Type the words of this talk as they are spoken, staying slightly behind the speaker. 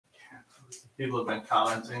People have been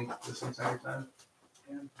commenting this entire time.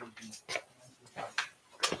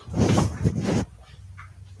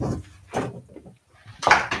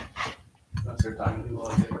 That's their time to do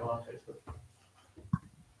on Facebook.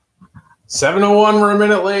 7:01, we're a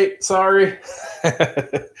minute late. Sorry.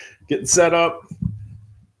 Getting set up.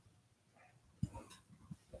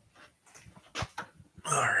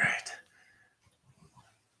 All right.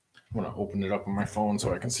 I'm going to open it up on my phone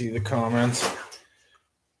so I can see the comments.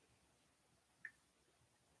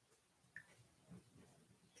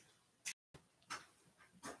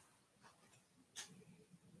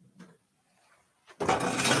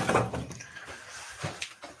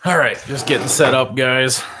 All right, just getting set up,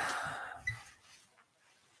 guys.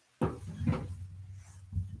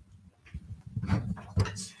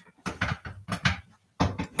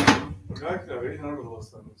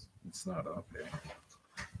 It's not up here.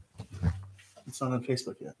 It's not on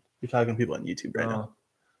Facebook yet. You're talking to people on YouTube right now.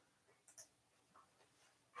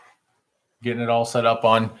 Getting it all set up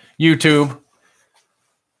on YouTube.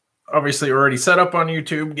 Obviously, already set up on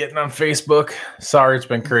YouTube, getting on Facebook. Sorry, it's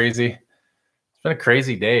been crazy. It's been a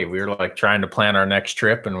crazy day. We were like trying to plan our next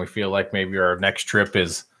trip, and we feel like maybe our next trip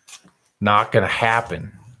is not going to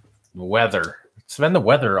happen. The weather. It's been the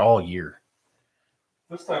weather all year.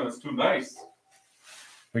 This time it's too nice.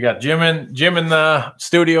 We got Jim in the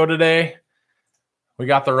studio today. We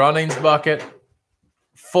got the Runnings bucket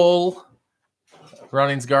full.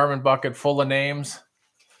 Runnings Garmin bucket full of names.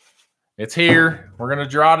 It's here. We're going to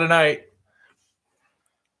draw tonight.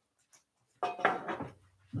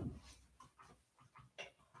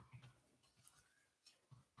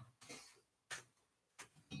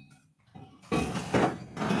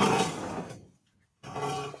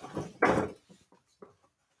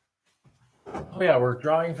 Oh yeah, we're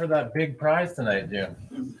drawing for that big prize tonight, Jim.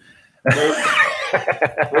 There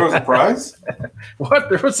was a prize? What?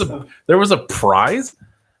 There was a prize?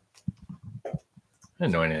 I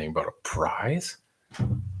didn't know anything about a prize. I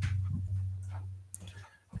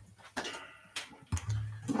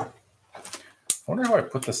wonder how I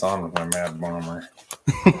put this on with my Mad Bomber.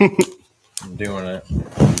 I'm doing it.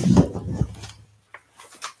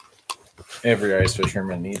 Every ice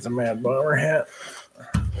fisherman needs a Mad Bomber hat.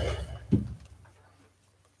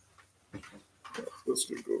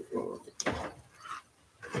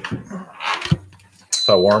 That's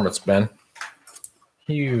how warm it's been.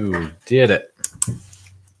 You did it.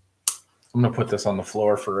 I'm going to put this on the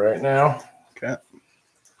floor for right now. Okay.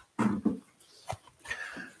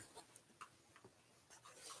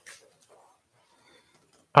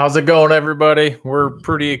 How's it going, everybody? We're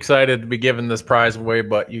pretty excited to be giving this prize away,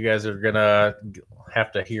 but you guys are going to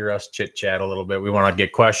have to hear us chit-chat a little bit. We want to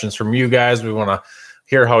get questions from you guys. We want to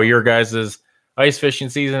hear how your guys' ice fishing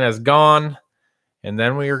season has gone. And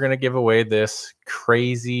then we are going to give away this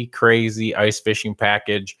crazy, crazy ice fishing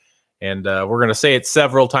package. And we're going to say it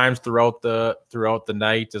several times throughout the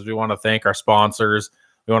night, as we want to thank our sponsors.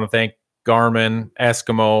 We want to thank Garmin,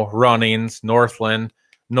 Eskimo, Runnings, Northland,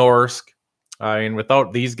 Norsk. And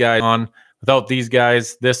without these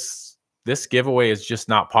guys, this giveaway is just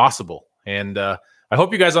not possible. And I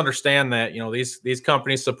hope you guys understand that, these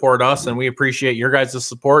companies support us, and we appreciate your guys'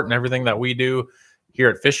 support and everything that we do here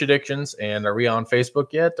at Fish Addictions. And are we on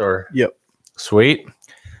Facebook yet? Or yep. Sweet.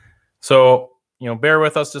 So, bear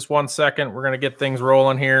with us just 1 second. We're going to get things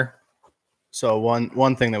rolling here. So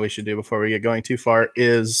one thing that we should do before we get going too far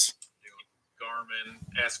is Garmin,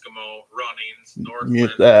 Eskimo, Runnings, Northland.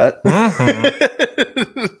 Mute that.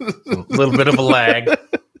 A little bit of a lag.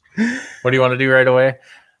 What do you want to do right away?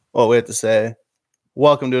 Well, we have to say,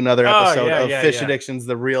 welcome to another episode of Fish Addictions,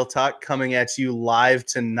 The Real Talk, coming at you live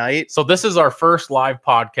tonight. So this is our first live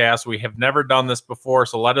podcast. We have never done this before,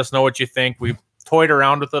 so let us know what you think. We've toyed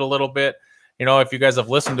around with it a little bit. If you guys have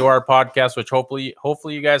listened to our podcast, which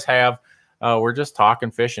hopefully you guys have, we're just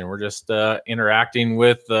talking fishing. We're just interacting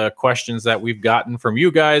with questions that we've gotten from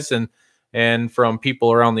you guys and from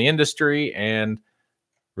people around the industry, and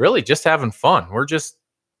really just having fun. We're just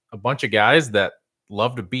a bunch of guys that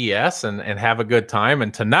love to BS and have a good time.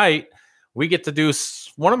 And tonight we get to do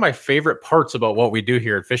one of my favorite parts about what we do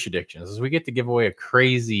here at Fish Addictions is we get to give away a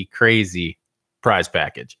crazy, crazy prize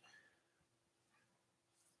package.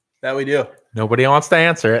 That we do. Nobody wants to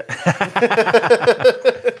answer it.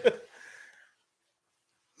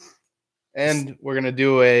 And we're going to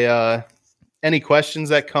do any questions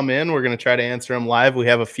that come in, we're going to try to answer them live. We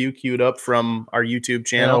have a few queued up from our YouTube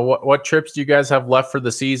channel. What trips do you guys have left for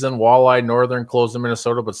the season? Walleye, Northern, closed in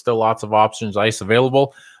Minnesota, but still lots of options, ice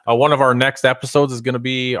available. One of our next episodes is going to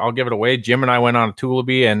be, I'll give it away. Jim and I went on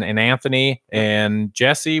Tullibee, and Anthony and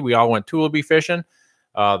Jesse, we all went Tullibee fishing.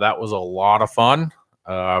 That was a lot of fun.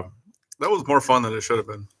 was more fun than it should have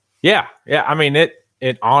been. Yeah. I mean,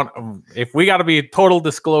 if we got to be total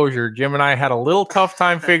disclosure, Jim and I had a little tough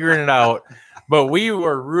time figuring it out, but we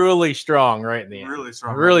were really strong right in the end. Really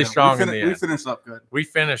strong. Really right now. strong in the end. We finished up good. We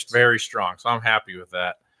finished very strong, so I'm happy with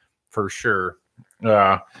that for sure.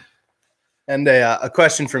 And a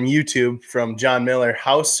question from YouTube from John Miller: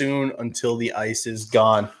 how soon until the ice is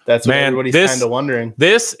gone? That's what everybody's kind of wondering.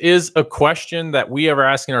 This is a question that we are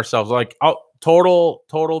asking ourselves. Like,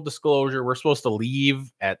 total disclosure, we're supposed to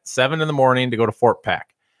leave at 7 a.m. to go to Fort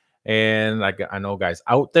Peck, and I know guys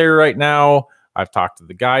out there right now. I've talked to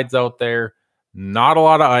the guides out there. Not a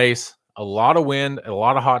lot of ice, a lot of wind, a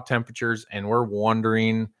lot of hot temperatures, and we're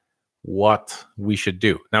wondering what we should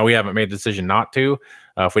do. Now, we haven't made the decision not to.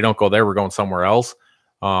 If we don't go there, we're going somewhere else.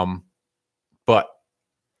 But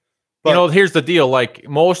you know, here's the deal. Like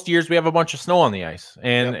most years, we have a bunch of snow on the ice,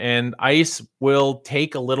 and ice will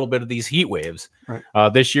take a little bit of these heat waves.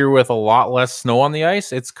 Right. This year, with a lot less snow on the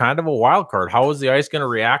ice, it's kind of a wild card. How is the ice going to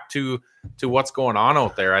react to what's going on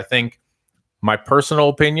out there? I think my personal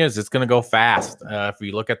opinion is it's going to go fast. If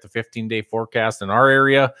we look at the 15-day forecast in our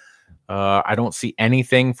area, I don't see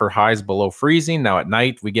anything for highs below freezing. Now at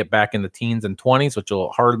night, we get back in the teens and 20s, which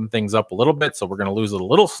will harden things up a little bit. So we're going to lose it a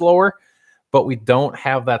little slower, but we don't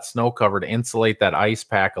have that snow cover to insulate that ice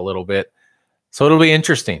pack a little bit. So it'll be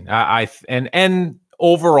interesting. And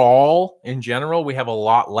overall, in general, we have a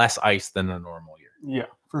lot less ice than a normal year. Yeah,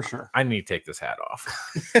 for sure. I need to take this hat off.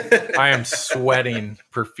 I am sweating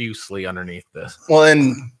profusely underneath this.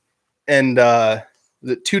 Well, and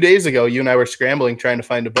 2 days ago, you and I were scrambling trying to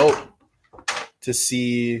find a boat to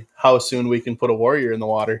see how soon we can put a Warrior in the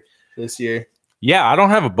water this year. Yeah, I don't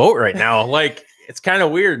have a boat right now. Like, it's kind of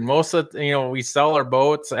weird. Most of, we sell our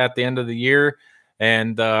boats at the end of the year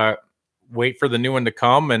and wait for the new one to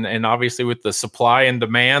come. And obviously with the supply and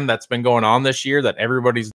demand that's been going on this year, that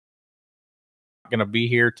everybody's going to be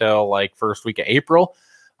here till like first week of April.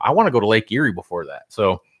 I want to go to Lake Erie before that.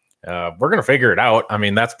 So we're going to figure it out. I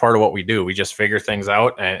mean, that's part of what we do. We just figure things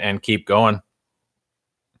out and keep going.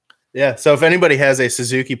 Yeah. So if anybody has a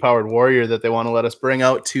Suzuki powered Warrior that they want to let us bring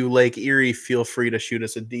out to Lake Erie, feel free to shoot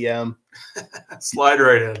us a DM. Slide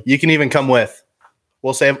right in. You can even come with.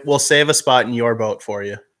 We'll save a spot in your boat for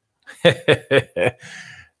you. That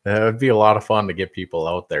would be a lot of fun to get people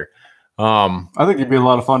out there. I think it'd be a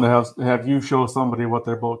lot of fun to have you show somebody what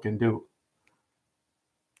their boat can do.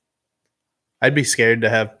 I'd be scared to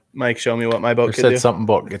have Mike show me what my boat can do. Something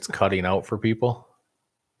about it's cutting out for people.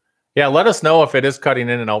 Yeah, let us know if it is cutting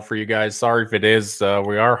in and out for you guys. Sorry if it is.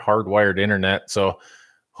 We are hardwired internet, so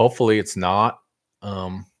hopefully it's not.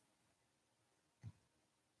 2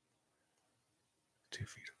 feet of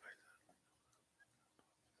ice.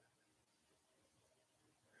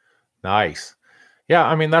 Nice. Yeah,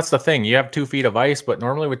 I mean, that's the thing. You have 2 feet of ice, but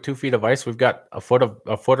normally with 2 feet of ice, we've got a foot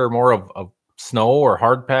or more of snow or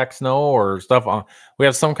hard pack snow or stuff on. We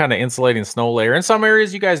have some kind of insulating snow layer. In some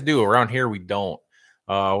areas you guys do. Around here we don't.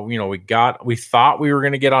 We thought we were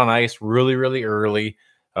going to get on ice really, really early.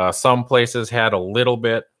 Some places had a little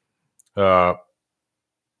bit, and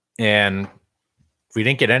we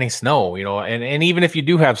didn't get any snow, and even if you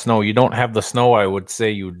do have snow, you don't have the snow I would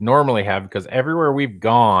say you would normally have, because everywhere we've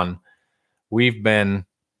gone, we've been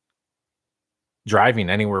driving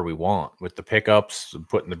anywhere we want with the pickups,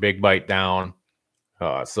 putting the big bite down.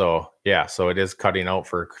 So it is cutting out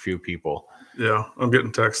for a few people. Yeah, I'm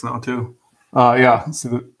getting texts now too. Yeah. See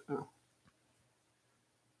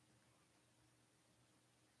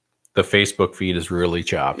the Facebook feed is really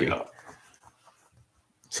choppy. Yeah.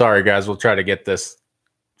 Sorry, guys. We'll try to get this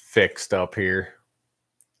fixed up here.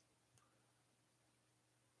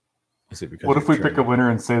 Is it because what if we pick a winner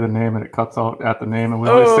and say the name and it cuts out at the name and we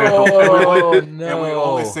only say it no. and we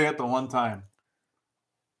only say it the one time?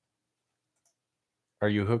 Are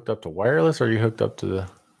you hooked up to wireless or are you hooked up to the...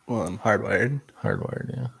 Well, I'm hardwired.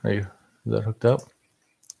 Hardwired, yeah. Is that hooked up?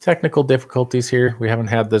 Technical difficulties here. We haven't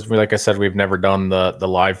had this. Like I said, we've never done the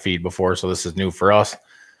live feed before, so this is new for us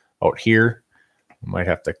out here. We might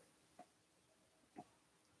have to...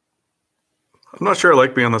 I'm not sure I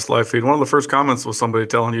like being on this live feed. One of the first comments was somebody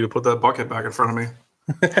telling you to put that bucket back in front of me.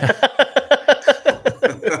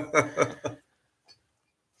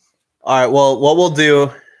 All right. Well, what we'll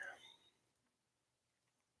do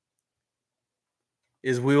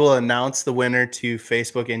is we will announce the winner to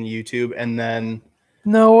Facebook and YouTube, and then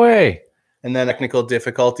no way. And then technical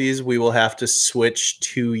difficulties, we will have to switch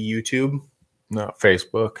to YouTube. No,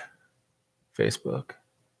 Facebook. Is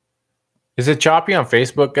it choppy on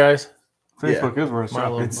Facebook, guys? Facebook is where it's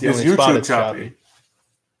choppy. It's YouTube YouTube choppy.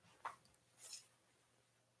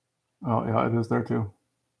 Oh, yeah, it is there too.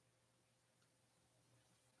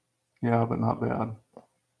 Yeah, but not bad.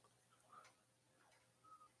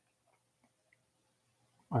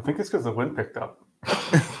 I think it's because the wind picked up.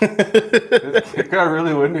 It got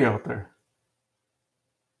really windy out there.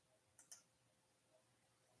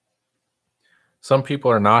 Some people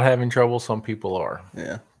are not having trouble. Some people are.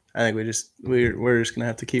 Yeah, I think we're just gonna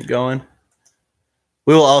have to keep going.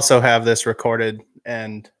 We will also have this recorded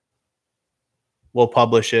and we'll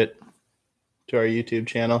publish it to our YouTube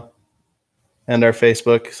channel and our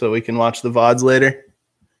Facebook so we can watch the VODs later.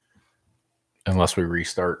 Unless we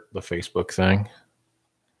restart the Facebook thing.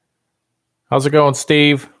 How's it going,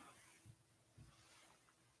 Steve?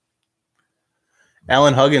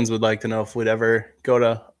 Alan Huggins would like to know if we'd ever go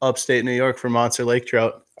to upstate New York for monster lake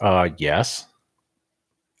trout. Yes.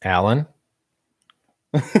 Alan,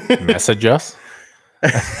 message us.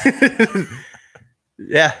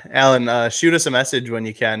 Yeah, Alan, shoot us a message when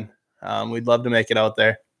you can. We'd love to make it out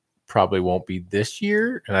there. Probably won't be this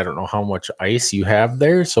year, and I don't know how much ice you have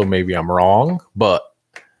there, so maybe I'm wrong, but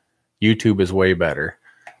YouTube is way better.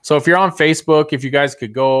 So if you're on Facebook, if you guys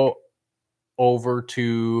could go over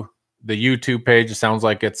to the YouTube page, it sounds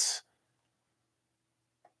like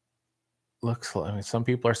looks like, I mean, some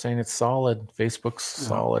people are saying it's solid. Facebook's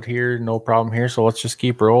solid here, no problem here. So let's just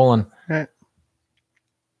keep rolling. All right.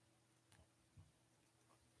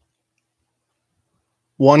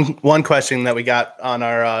 One question that we got on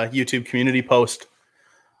our YouTube community post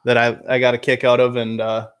that I got a kick out of and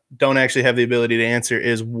don't actually have the ability to answer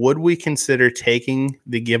is, would we consider taking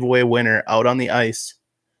the giveaway winner out on the ice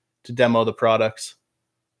to demo the products?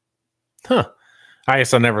 Huh. I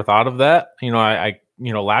guess I never thought of that. I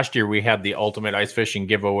last year we had the ultimate ice fishing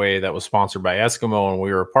giveaway that was sponsored by Eskimo, and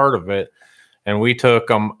we were a part of it. And we took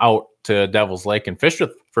them out to Devil's Lake and fished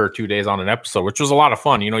for 2 days on an episode, which was a lot of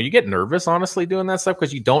fun. You get nervous, honestly, doing that stuff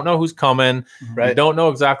because you don't know who's coming. Right. You don't know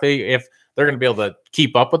exactly if they're going to be able to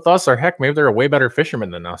keep up with us, or heck, maybe they're a way better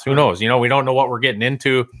fisherman than us. Who knows? We don't know what we're getting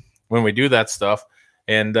into when we do that stuff.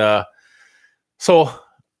 And so,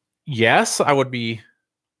 yes, I would be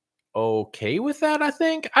okay with that. I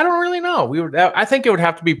think. I don't really know. I think it would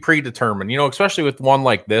have to be predetermined, especially with one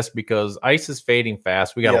like this, because ice is fading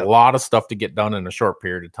fast. We got a lot of stuff to get done in a short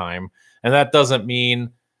period of time. And that doesn't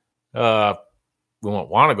mean we won't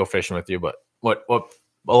want to go fishing with you. But what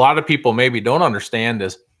a lot of people maybe don't understand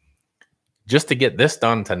is, just to get this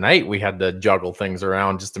done tonight, we had to juggle things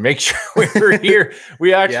around just to make sure we were here.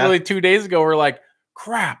 We actually 2 days ago were like,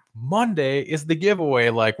 crap, Monday is the giveaway.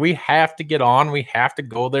 Like, we have to get on. We have to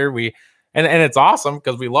go there. And it's awesome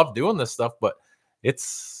because we love doing this stuff, but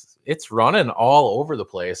it's running all over the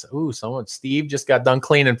place. Ooh, Steve just got done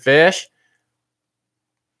cleaning fish.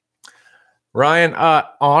 Ryan,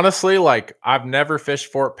 honestly, like, I've never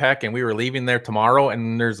fished Fort Peck, and we were leaving there tomorrow,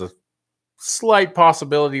 and there's a slight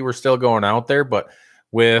possibility we're still going out there, but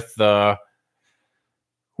with the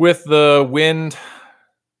wind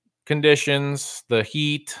conditions, the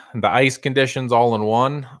heat, the ice conditions all in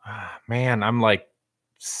one, man, I'm going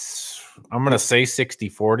to say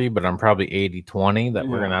 60-40, but I'm probably 80-20 that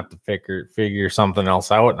we're going to have to figure something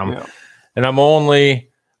else out. And I'm only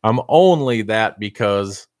that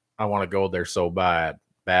because I want to go there so bad.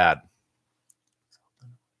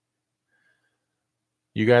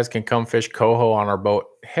 You guys can come fish coho on our boat.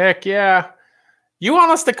 Heck yeah. You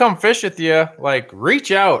want us to come fish with you, like,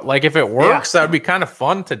 reach out. Like, if it works, that'd be kind of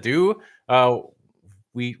fun to do.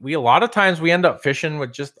 We a lot of times we end up fishing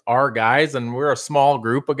with just our guys, and we're a small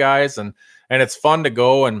group of guys, and it's fun to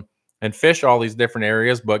go and fish all these different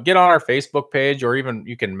areas. But get on our Facebook page, or even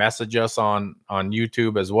you can message us on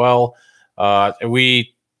YouTube as well.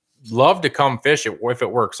 We love to come fish if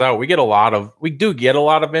it works out. We do get a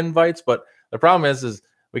lot of invites, but the problem is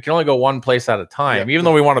we can only go one place at a time. Yep. Even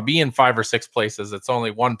though we want to be in 5 or 6 places, it's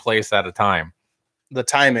only one place at a time. The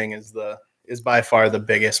timing is by far the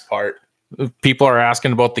biggest part. People are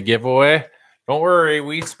asking about the giveaway. Don't worry,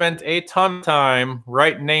 we spent a ton of time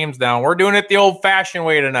writing names down. We're doing it the old-fashioned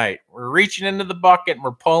way tonight. We're reaching into the bucket and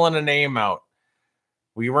we're pulling a name out.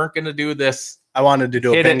 We weren't going to do this. I wanted to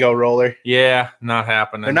do a bingo roller. Yeah, not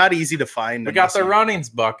happening. They're not easy to find. We got the Runnings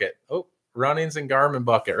bucket. Oh, Runnings and Garmin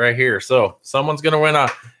bucket right here. So someone's going to win a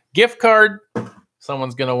gift card.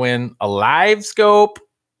 Someone's going to win a live scope,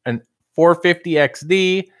 an 450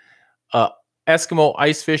 XD, Eskimo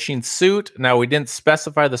ice fishing suit. Now, we didn't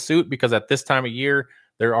specify the suit because at this time of year,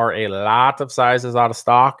 there are a lot of sizes out of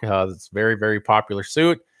stock. It's a very, very popular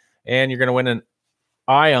suit. And you're going to win an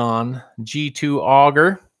Ion G2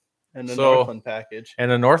 auger. And a Northland package. And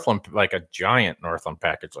a Northland, like a giant Northland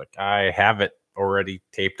package. Like, I have it already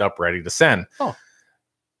taped up, ready to send. Oh.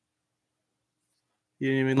 You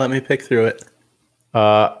didn't even let me pick through it.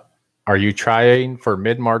 Are you trying for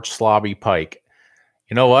mid-March slobby pike?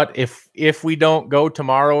 You know what? If we don't go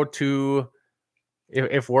tomorrow to,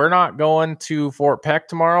 if we're not going to Fort Peck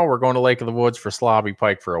tomorrow, we're going to Lake of the Woods for slobby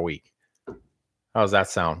pike for a week. How's that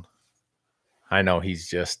sound? I know he's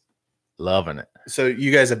just loving it. So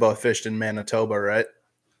you guys have both fished in Manitoba, right?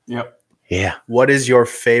 Yep. Yeah. What is your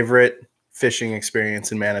favorite fishing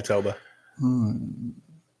experience in Manitoba?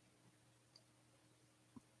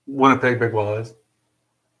 Winnipeg big walleyes.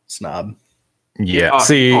 Snob. Yeah.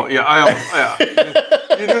 See, Oh, yeah, I am. Yeah.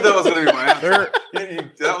 You knew that was going to be my answer.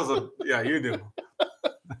 That was a, yeah, you knew.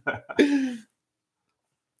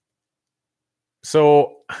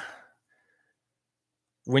 so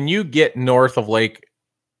when you get north of Lake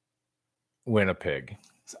Winnipeg,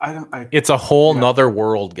 it's a whole nother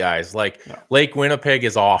world, guys. Like Lake Winnipeg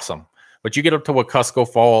is awesome, but you get up to Wekusko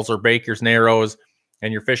Falls or Baker's Narrows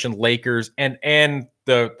and you're fishing Lakers. And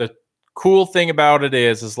the cool thing about it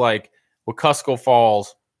is like Wekusko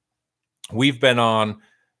Falls, we've been on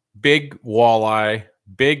big walleye,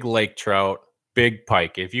 big lake trout, big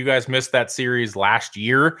pike. If you guys missed that series last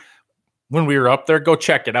year when we were up there, go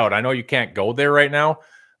check it out. I know you can't go there right now,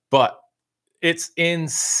 but it's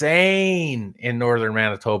insane in northern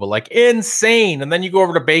Manitoba, like insane. And then you go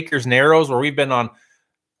over to Baker's Narrows where we've been on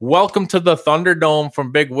Welcome to the Thunderdome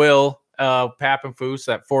from Big Will, Papenfoos,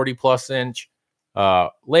 that 40+ inch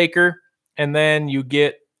Laker. And then you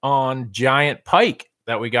get on giant pike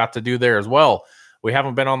that we got to do there as well. We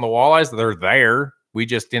haven't been on the walleyes. They're there. We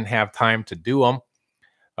just didn't have time to do them.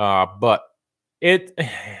 But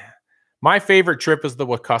my favorite trip is the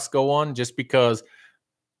Wekusko one, just because,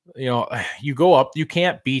 you know, you go up, you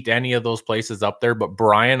can't beat any of those places up there. But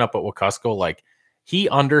Brian up at Wekusko, like, he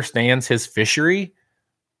understands his fishery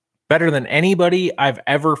better than anybody I've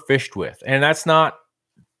ever fished with. And that's not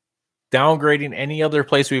downgrading any other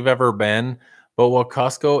place we've ever been, but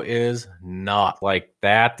Wekusko is not. Like,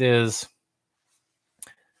 that is,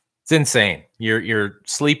 it's insane. You're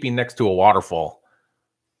sleeping next to a waterfall.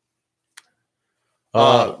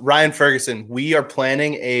 Ryan Ferguson, we are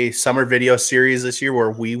planning a summer video series this year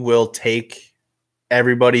where we will take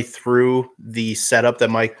everybody through the setup that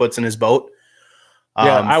Mike puts in his boat.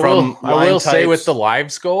 I will say with the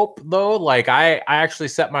live scope though, like I actually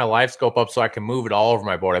set my live scope up so I can move it all over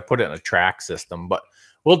my boat. I put it in a track system, but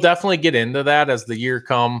we'll definitely get into that as the year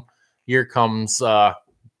comes, the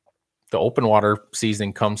open water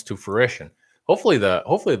season comes to fruition. Hopefully the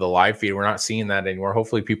live feed, we're not seeing that anymore.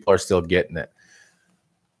 Hopefully people are still getting it.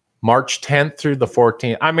 March 10th through the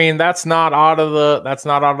 14th. I mean, that's not out of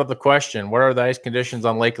the question. What are the ice conditions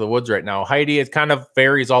on Lake of the Woods right now? Heidi, it kind of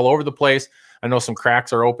varies all over the place. I know some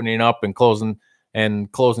cracks are opening up and closing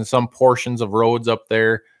some portions of roads up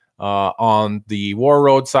there. On the War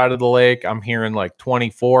Road side of the lake, I'm hearing like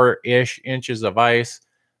 24-ish inches of ice,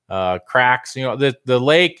 cracks. You know, the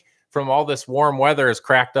lake from all this warm weather is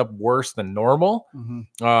cracked up worse than normal.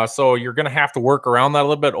 Mm-hmm. So you're going to have to work around that a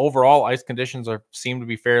little bit. Overall, ice conditions seem to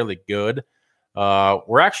be fairly good.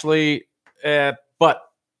 We're actually, but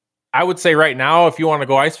I would say right now, if you want to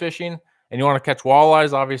go ice fishing and you want to catch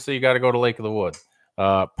walleyes, obviously you got to go to Lake of the Woods.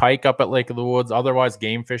 Pike up at Lake of the Woods. Otherwise,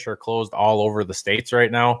 game fish are closed all over the states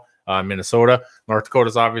right now. Minnesota, North Dakota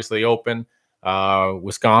is obviously open.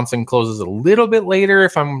 Wisconsin closes a little bit later.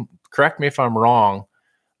 Correct me if I'm wrong.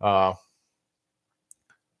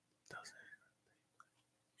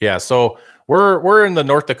 Yeah, so we're in the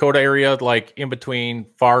North Dakota area, like in between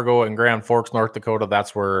Fargo and Grand Forks, North Dakota.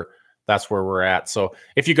 That's where we're at. So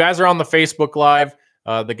if you guys are on the Facebook Live,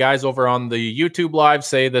 the guys over on the YouTube Live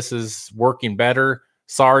say this is working better.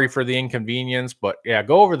 Sorry for the inconvenience, but yeah,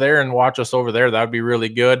 go over there and watch us over there. That would be really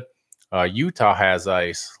good. Utah has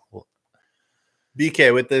ice.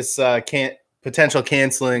 BK, with this potential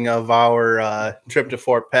canceling of our trip to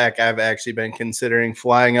Fort Peck, I've actually been considering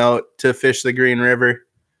flying out to fish the Green River.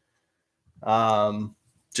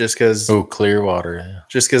 Just because Clearwater. Yeah.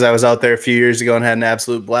 Just because I was out there a few years ago and had an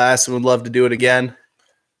absolute blast and would love to do it again.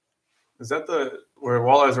 Is that where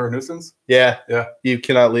walleyes are a nuisance? Yeah. Yeah. You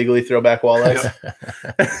cannot legally throw back walleyes.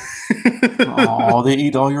 Oh, they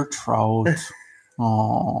eat all your trout.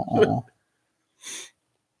 Oh.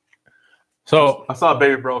 So I saw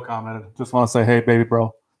Baby Bro commented. Just want to say, hey, Baby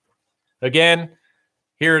Bro. Again,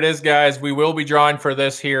 here it is, guys. We will be drawing for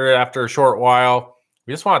this here after a short while.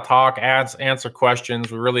 We just want to talk, answer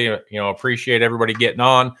questions. We really, appreciate everybody getting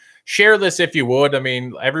on. Share this if you would. I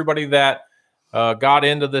mean, everybody that got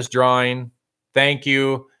into this drawing, thank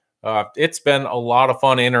you. It's been a lot of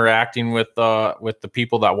fun interacting with the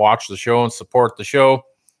people that watch the show and support the show.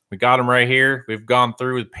 We got them right here. We've gone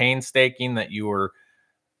through with painstaking that you were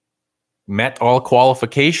met all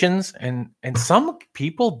qualifications, and some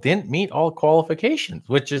people didn't meet all qualifications,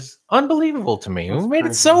 which is unbelievable to me. We made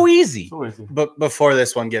it so easy. So easy. But before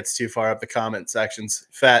this one gets too far up the comment sections,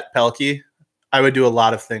 Fat Pelkey, I would do a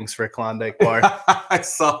lot of things for a Klondike bar. I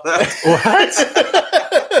saw that.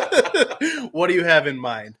 What? What do you have in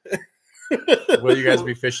mind? Will you guys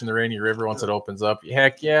be fishing the Rainy River once it opens up?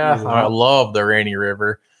 Heck yeah. I love the Rainy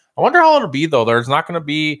River. I wonder how it'll be, though. There's not going to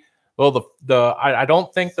be, well, I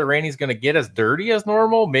don't think the Rainy's going to get as dirty as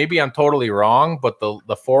normal. Maybe I'm totally wrong, but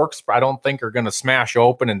the forks I don't think are going to smash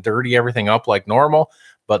open and dirty everything up like normal.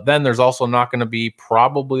 But then there's also not going to be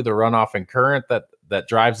probably the runoff and current that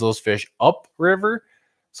drives those fish up river.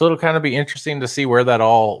 So it'll kind of be interesting to see where that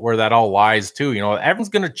all lies too. You know, everything's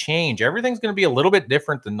going to change. Everything's going to be a little bit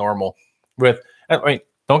different than normal. I mean,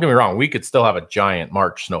 don't get me wrong, we could still have a giant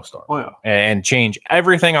March snowstorm and change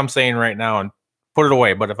everything I'm saying right now and put it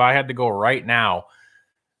away. But if I had to go right now,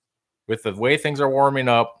 with the way things are warming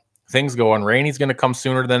up, things going, Rainy's going to come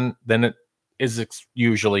sooner than it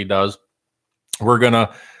usually does. We're going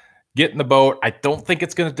to get in the boat. I don't think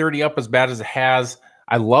it's going to dirty up as bad as it has.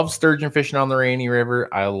 I love sturgeon fishing on the Rainy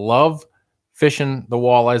River. I love fishing the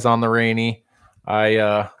walleyes on the Rainy.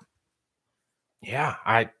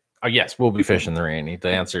 Yes, we'll be fishing the Rainy. To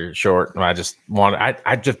answer short, I've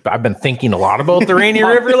been thinking a lot about the Rainy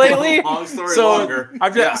River lately. Long story so longer.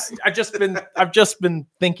 I've just been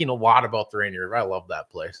thinking a lot about the Rainy River. I love that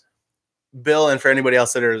place. Bill, and for anybody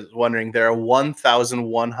else that is wondering, there are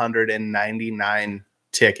 1,199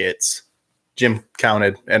 tickets. Jim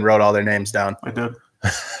counted and wrote all their names down. I did.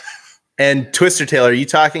 And Twister Tail, are you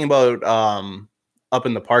talking about up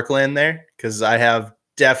in the Parkland there? Because I have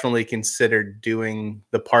definitely considered doing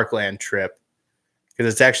the Parkland trip because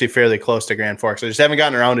it's actually fairly close to Grand Forks. I just haven't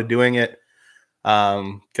gotten around to doing it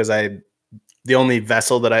because the only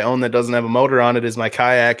vessel that I own that doesn't have a motor on it is my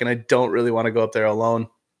kayak, and I don't really want to go up there alone.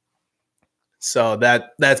 So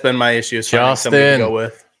that's been my issue. Is finding somebody to go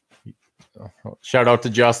with. Shout out to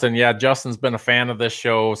Justin. Yeah, Justin's been a fan of this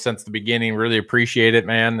show since the beginning. Really appreciate it,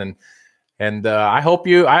 man. And I hope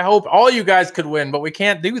all you guys could win, but we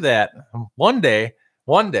can't do that. One day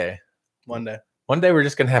we're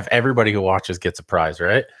just gonna have everybody who watches gets a prize,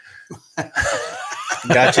 right?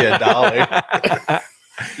 Got you $1.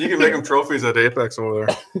 You can make them trophies at Apex over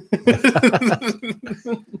there.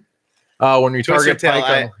 When we Twister target Tail,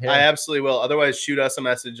 pike, I absolutely will. Otherwise, shoot us a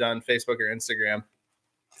message on Facebook or Instagram.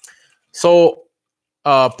 So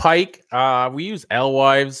pike, we use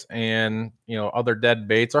alewives and other dead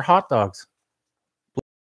baits or hot dogs.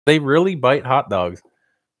 They really bite hot dogs.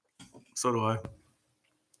 So do I.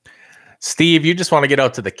 Steve, you just want to get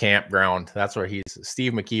out to the campground. That's where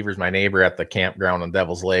Steve McKeever's my neighbor at the campground on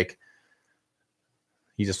Devil's Lake.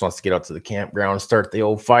 He just wants to get out to the campground and start the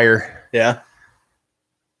old fire. Yeah.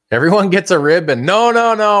 Everyone gets a ribbon. No,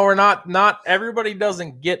 we're not everybody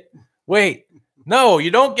doesn't get. Wait, no,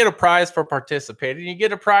 you don't get a prize for participating. You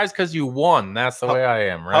get a prize because you won. That's the way I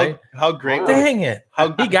am, right? How great? Dang it!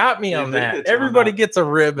 He got me on that. Everybody gets a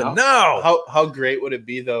ribbon. No. How great would it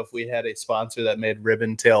be though if we had a sponsor that made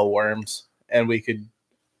ribbon tail worms and we could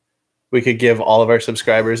give all of our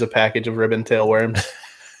subscribers a package of ribbon tail worms,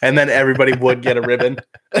 and then everybody would get a ribbon.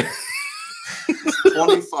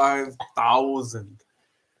 25,000.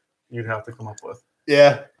 You'd have to come up with.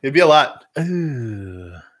 Yeah, it'd be a lot.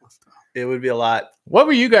 Ooh. It would be a lot. What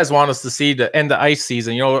would you guys want us to see to end the ice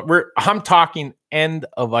season? I'm talking end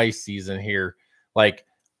of ice season here, like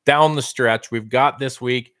down the stretch. We've got this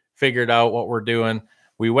week figured out what we're doing.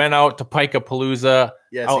 We went out to Pikapalooza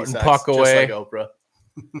out in Puckaway. Just like Oprah.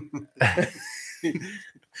 We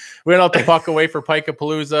went out to Puckaway for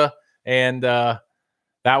Pikapalooza, and that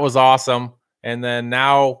was awesome. And then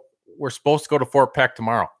now we're supposed to go to Fort Peck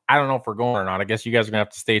tomorrow. I don't know if we're going or not. I guess you guys are gonna have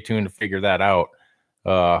to stay tuned to figure that out.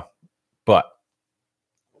 But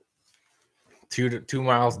 2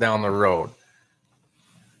 miles down the road.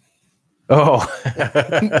 Oh,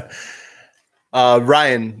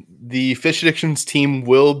 Ryan, the Fish Addictions team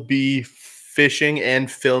will be fishing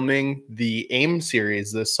and filming the AIM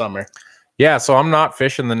series this summer. Yeah, so I'm not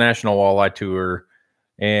fishing the National Walleye Tour,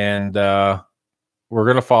 and we're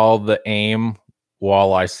gonna follow the AIM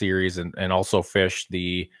Walleye series and also fish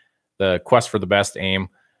the Quest for the Best AIM.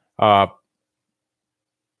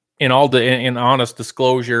 In honest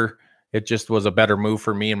disclosure, it just was a better move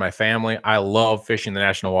for me and my family. I love fishing the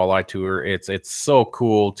National Walleye Tour. It's so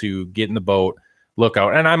cool to get in the boat, look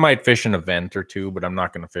out, and I might fish an event or two, but I'm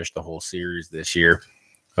not going to fish the whole series this year.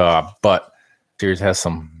 But series has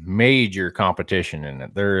some major competition in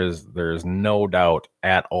it. There is no doubt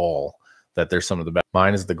at all that there's some of the best.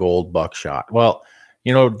 Mine is the gold buckshot. Well,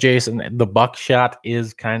 You know, Jason, the buckshot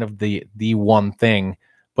is kind of the one thing,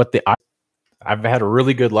 but I've had a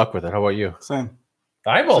really good luck with it. How about you? Same.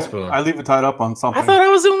 The eyeball Same. spoon. I leave it tied up on something. I thought I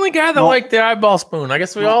was the only guy that No. liked the eyeball spoon. I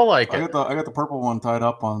guess we all like it. I got the purple one tied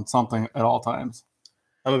up on something at all times.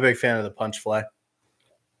 I'm a big fan of the punch fly.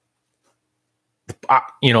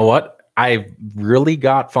 You know what? I really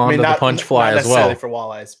got fond of the punch fly as well. For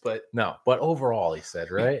walleyes, but No, but overall, he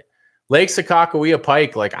said, right? Lake Sakakawea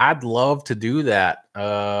pike, like I'd love to do that.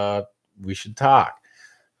 We should talk.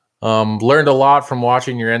 Learned a lot from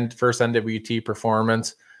watching your first NWT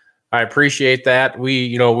performance. I appreciate that.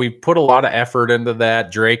 We put a lot of effort into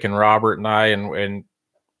that, Drake and Robert and I, and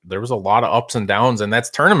there was a lot of ups and downs, and that's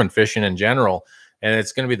tournament fishing in general. And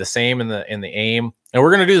it's going to be the same in the aim, and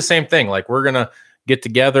we're going to do the same thing. Like we're going to get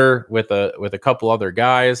together with a couple other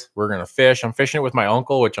guys. We're going to fish. I'm fishing it with my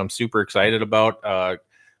uncle, which I'm super excited about.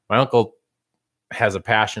 My uncle has a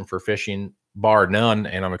passion for fishing, bar none,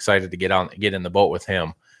 and I'm excited to get in the boat with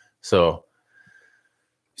him. So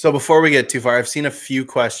before we get too far, I've seen a few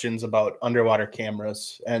questions about underwater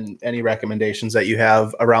cameras and any recommendations that you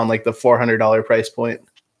have around like the $400 price point.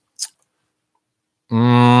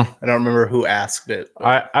 I don't remember who asked it.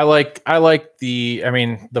 I like around the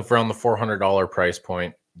 $400 price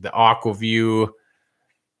point. The AquaView,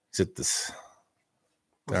 is it this?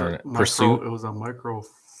 Pursuit. It was a micro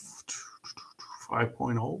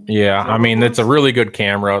 5.0. Yeah, I mean it's a really good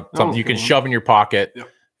camera. Something was you can cool. shove in your pocket Yep.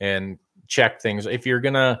 and check things. If you're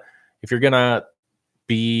gonna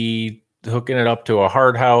be hooking it up to a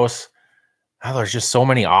hard house, there's just so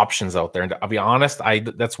many options out there. And I'll be honest,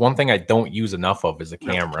 that's one thing I don't use enough of is a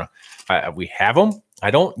camera. We have them.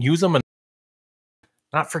 I don't use them.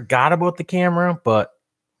 Not forgot about the camera, but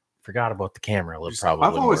forgot about the camera. Probably.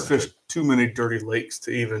 I've always fished too many dirty lakes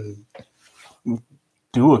to even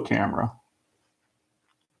do a camera.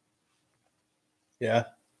 Yeah.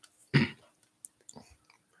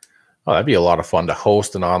 Oh, that'd be a lot of fun to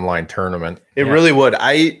host an online tournament. It really would.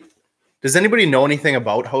 Does anybody know anything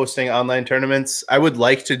about hosting online tournaments? I would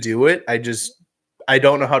like to do it. I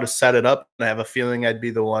don't know how to set it up, and I have a feeling I'd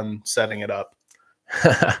be the one setting it up.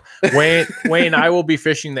 Wayne, I will be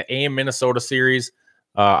fishing the AM Minnesota series.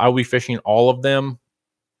 I'll be fishing all of them,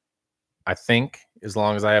 I think, as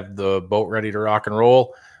long as I have the boat ready to rock and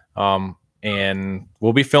roll. And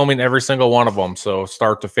we'll be filming every single one of them. So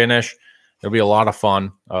start to finish. It'll be a lot of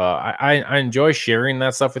fun. I enjoy sharing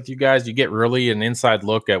that stuff with you guys. You get really an inside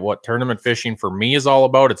look at what tournament fishing for me is all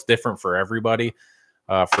about. It's different for everybody.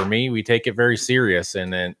 For me, we take it very serious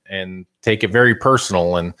and take it very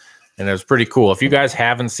personal, and it was pretty cool. If you guys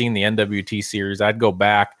haven't seen the NWT series, I'd go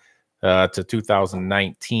back to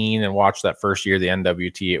 2019 and watch that first year of the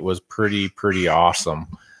NWT. It was pretty awesome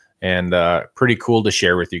and pretty cool to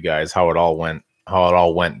share with you guys how it all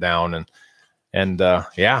went down. And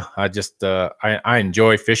yeah, I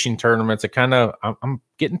enjoy fishing tournaments. I'm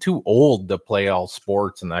getting too old to play all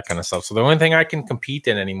sports and that kind of stuff. So the only thing I can compete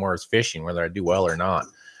in anymore is fishing, whether I do well or not.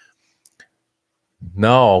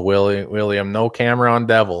 No, William, no camera on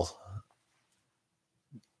Devils.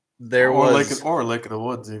 Or Lake of the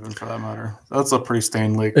Woods, even for that matter. That's a pretty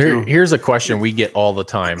stained lake too. Here's a question we get all the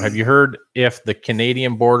time. Have you heard if the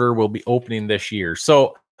Canadian border will be opening this year?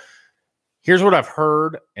 So here's what I've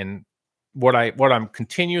heard, and what I'm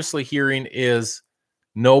continuously hearing is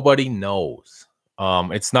nobody knows.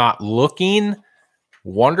 It's not looking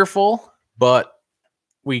wonderful, but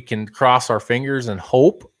we can cross our fingers and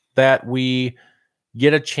hope that we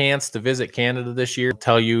get a chance to visit Canada this year. I'll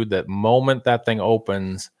tell you that moment that thing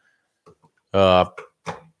opens, I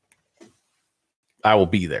will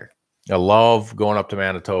be there. I love going up to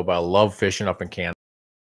Manitoba. I love fishing up in Canada.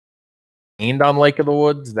 And on Lake of the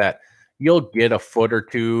Woods, that you'll get a foot or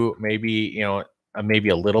two, maybe maybe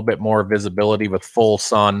a little bit more visibility with full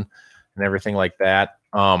sun and everything like that.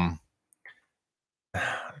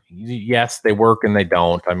 Yes, they work and they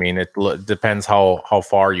don't. I mean, it depends how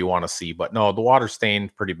far you want to see. But no, the water's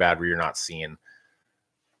stained pretty bad where you're not seeing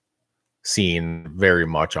very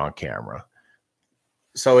much on camera.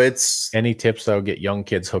 So it's any tips that'll get young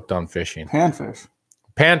kids hooked on fishing?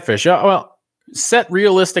 Panfish. Well, set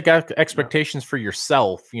realistic expectations for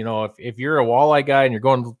yourself. If you're a walleye guy and you're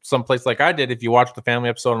going someplace like I did, if you watched the family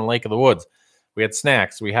episode on Lake of the Woods, we had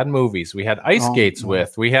snacks, we had movies, we had ice skates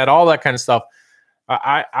we had all that kind of stuff.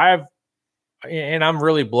 I'm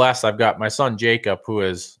really blessed. I've got my son Jacob, who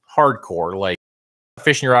is hardcore, like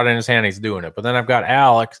fishing rod in his hand, he's doing it. But then I've got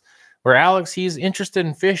Alex, he's interested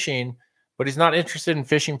in fishing, but he's not interested in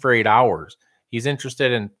fishing for 8 hours. He's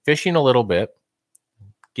interested in fishing a little bit,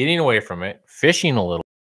 getting away from it, fishing a little,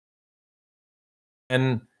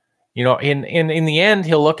 and you know, in the end,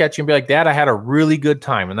 he'll look at you and be like, Dad, I had a really good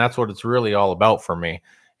time. And that's what it's really all about for me.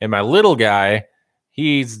 And my little guy,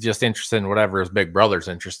 he's just interested in whatever his big brother's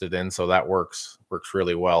interested in. So that works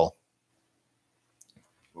really well.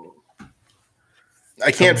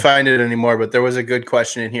 I can't find it anymore, but there was a good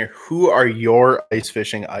question in here. Who are your ice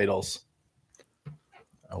fishing idols?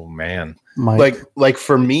 Oh man. Mike. Like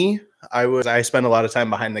for me, I spend a lot of time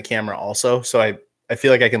behind the camera also. So I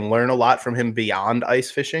feel like I can learn a lot from him beyond ice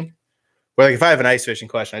fishing. But like if I have an ice fishing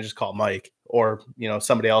question, I just call Mike or, you know,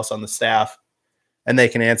 somebody else on the staff and they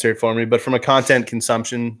can answer it for me. But from a content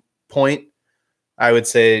consumption point, I would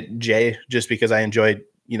say Jay, just because I enjoyed,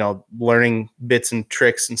 you know, learning bits and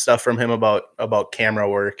tricks and stuff from him about camera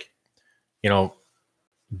work. You know,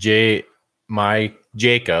 Jacob,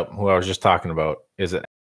 who I was just talking about, is it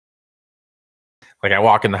like I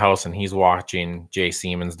walk in the house and he's watching Jay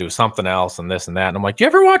Siemens do something else and this and that. And I'm like, do you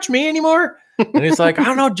ever watch me anymore? And he's like, I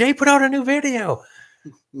don't know, Jay put out a new video.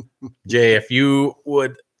 Jay, if you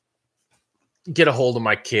would get a hold of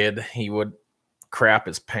my kid, he would crap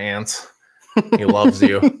his pants. He loves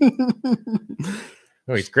you.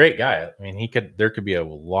 Oh, he's a great guy. I mean, there could be a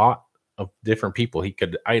lot of different people he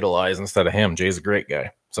could idolize instead of him. Jay's a great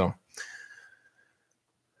guy. So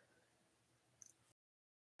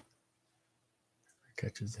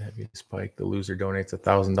catches the heaviest spike. The loser donates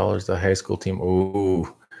 $1,000 to the high school team.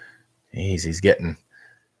 Ooh, he's getting.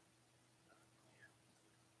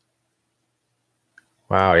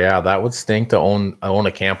 Wow, yeah, that would stink to own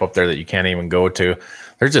a camp up there that you can't even go to.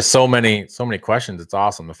 There's just so many questions. It's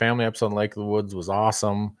awesome. The family episode in Lake of the Woods was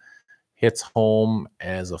awesome. Hits home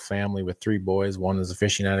as a family with 3 boys. One is a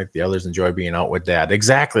fishing addict. The others enjoy being out with Dad.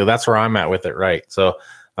 Exactly. That's where I'm at with it. Right. So,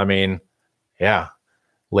 I mean, yeah.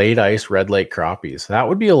 Late ice Red Lake crappies. That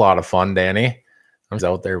would be a lot of fun, Danny. I'm just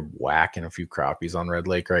out there whacking a few crappies on Red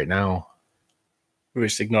Lake right now. We're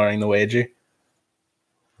just ignoring the wager.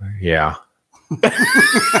 Yeah.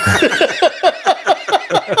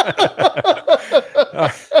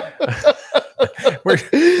 we're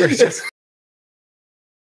just.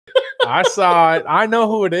 I saw it. I know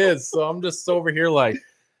who it is, so I'm just over here like.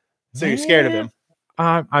 So you're scared of him?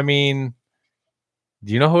 I mean,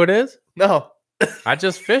 do you know who it is? No. I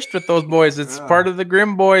just fished with those boys. It's part of the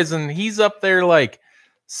Grimm boys, and he's up there like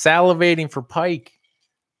salivating for pike.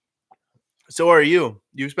 So are you.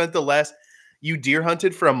 You spent you deer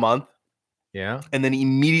hunted for a month. Yeah. And then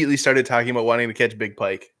immediately started talking about wanting to catch big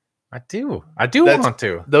pike. I do want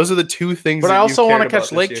to. Those are the 2 things. But I also want to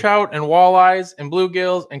catch lake trout and walleyes and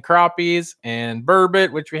bluegills and crappies and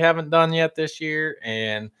burbot, which we haven't done yet this year.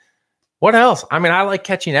 And what else? I mean, I like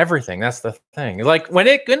catching everything. That's the thing. Like when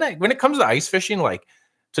it comes to ice fishing, like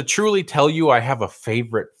to truly tell you I have a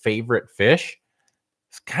favorite fish,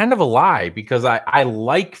 it's kind of a lie because I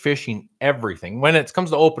like fishing everything. When it comes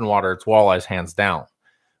to open water, it's walleyes hands down.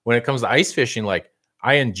 When it comes to ice fishing, like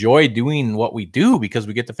I enjoy doing what we do because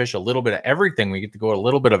we get to fish a little bit of everything. We get to go a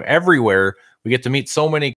little bit of everywhere. We get to meet so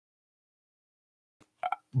many.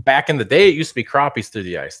 Back in the day, it used to be crappies through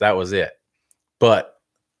the ice. That was it. But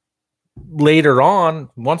later on,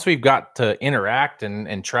 once we've got to interact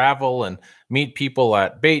and travel and meet people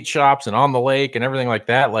at bait shops and on the lake and everything like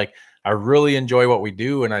that, like I really enjoy what we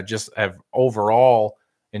do. And I just have overall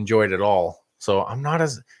enjoyed it all. So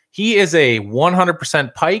he is a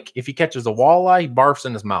 100% pike. If he catches a walleye, he barfs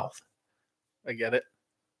in his mouth. I get it.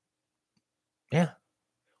 Yeah.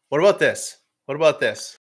 What about this?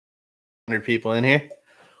 100 people in here.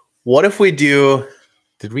 What if we do?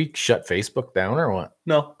 Did we shut Facebook down or what?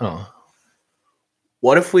 No. Oh.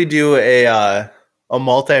 What if we do a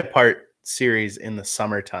multi-part series in the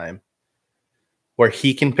summertime where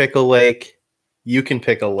he can pick a lake, you can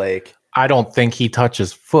pick a lake. I don't think he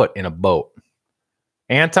touches foot in a boat.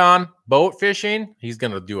 Anton, boat fishing, he's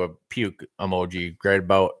going to do a puke emoji right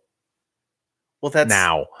about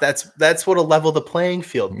now. That's what'll level the playing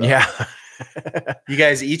field, though. Yeah. You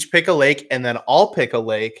guys each pick a lake, and then I'll pick a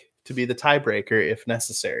lake to be the tiebreaker if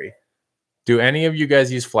necessary. Do any of you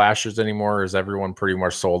guys use flashers anymore, or is everyone pretty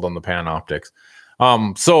much sold on the Panoptix?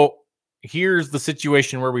 So here's the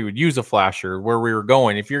situation where we would use a flasher, where we were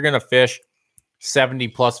going. If you're going to fish 70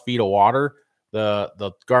 plus feet of water, the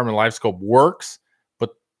Garmin LiveScope works,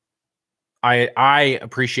 but I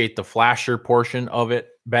appreciate the flasher portion of it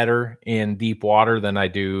better in deep water than I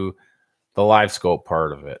do the LiveScope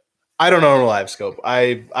part of it. I don't own a LiveScope.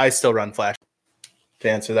 I still run flash to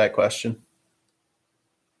answer that question.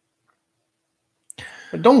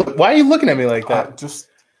 But don't look. Why are you looking at me like that?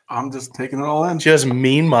 I'm just taking it all in. Just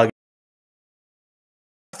mean mug.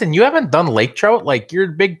 Austin, you haven't done lake trout? Like, you're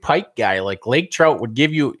a big pike guy. Like, lake trout would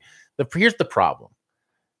give you here's the problem.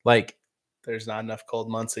 Like, there's not enough cold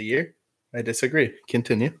months a year. I disagree.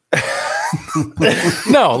 Continue.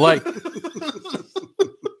 No, like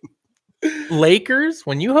Lakers,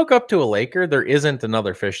 when you hook up to a Laker, there isn't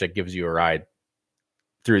another fish that gives you a ride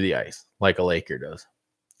through the ice like a Laker does.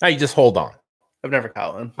 Now you just hold on. I've never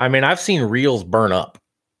caught one. I mean, I've seen reels burn up.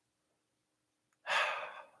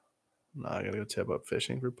 No, I gotta go tip up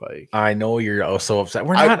fishing for pike. I know you're so upset.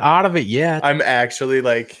 We're not out of it yet. I'm actually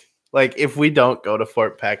like if we don't go to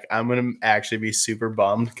Fort Peck, I'm gonna actually be super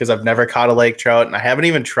bummed because I've never caught a lake trout and I haven't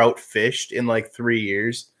even trout fished in like 3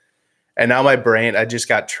 years. And now my brain, I just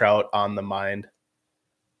got trout on the mind.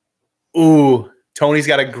 Ooh, Tony's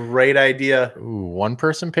got a great idea. Ooh, one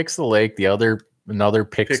person picks the lake, another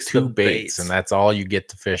picks two baits, and that's all you get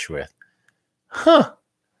to fish with. Huh.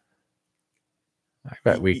 I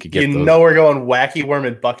bet we could get those. We're going wacky worm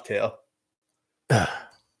and bucktail.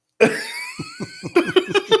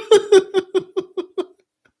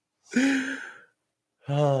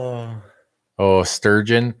 Oh,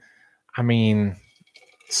 sturgeon. I mean,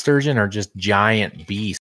 sturgeon are just giant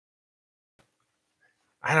beasts.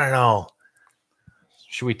 I don't know.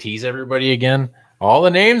 Should we tease everybody again? All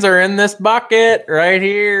the names are in this bucket right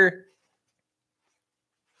here.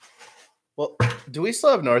 Well, do we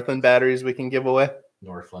still have Northland batteries we can give away?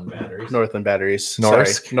 Northland batteries. Northland batteries.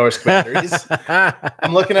 Norsk. Sorry, Norsk batteries.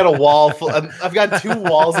 I'm looking at a wall full. I've got 2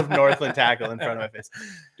 walls of Northland tackle in front of my face.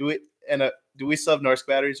 Do we still have Norsk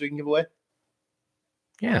batteries we can give away?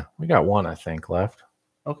 Yeah, we got one, I think, left.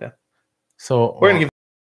 Okay. So We're gonna give.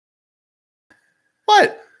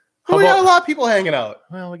 What? How We got about- a lot of people hanging out.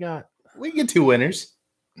 Well, We can get 2 winners.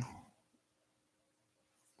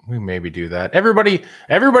 we maybe do that.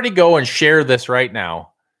 Everybody go and share this right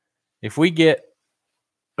now. If we get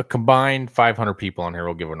a combined 500 people on here,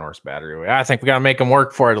 we'll give a Norse battery away. I think we got to make them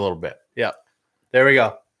work for it a little bit. Yep. There we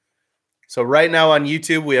go. So right now on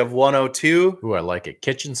YouTube, we have 102. Ooh, I like it.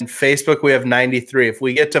 Kitchens. On Facebook, we have 93. If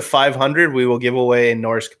we get to 500, we will give away a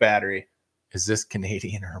Norsk battery. Is this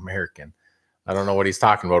Canadian or American? I don't know what he's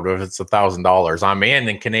talking about, but if it's $1,000, I'm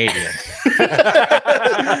in Canadian.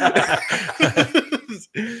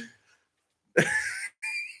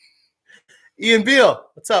 Ian Beal,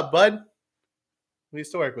 what's up, bud? We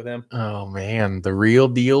used to work with him. Oh, man. The real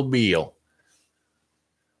deal Beal.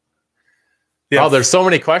 Yeah. Oh, there's so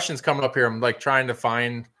many questions coming up here. I'm like trying to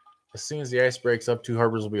find. As soon as the ice breaks up, 2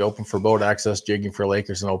 harbors will be open for boat access. Jigging for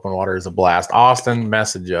Lakers and open water is a blast. Austin,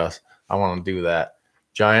 message us. I want to do that.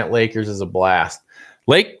 Giant Lakers is a blast.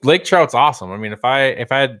 Lake trout's awesome. I mean,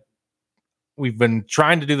 we've been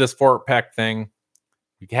trying to do this Fort Peck thing.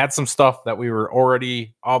 We had some stuff that we were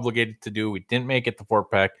already obligated to do. We didn't make it to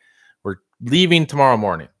Fort Peck. We're leaving tomorrow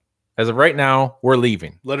morning. As of right now, we're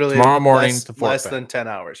leaving. Literally tomorrow morning to Fort less Peck. than 10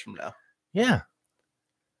 hours from now. Yeah. You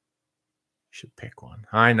should pick one.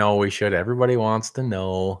 I know we should. Everybody wants to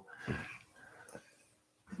know.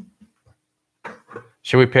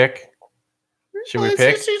 Should we pick? Should we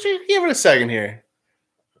pick? Give it a second here.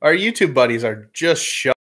 Our YouTube buddies are just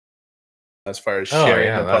showing as far as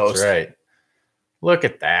sharing the post. That's right. Look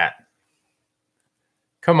at that.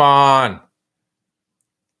 Come on.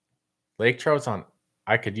 Lake trout's on.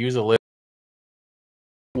 I could use a list.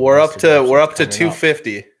 We're up to coming up.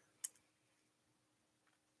 250.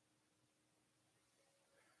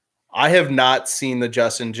 I have not seen the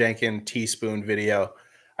Justin Jenkins teaspoon video.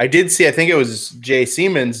 I did see, I think it was Jay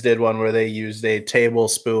Siemens did one where they used a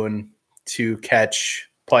tablespoon to catch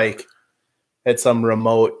pike at some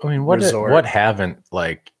remote resort. What haven't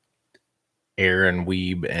like Aaron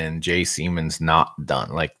Weeb and Jay Siemens not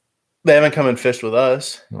done? Like They haven't come and fished with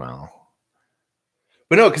us. Well,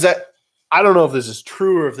 but no, because I don't know if this is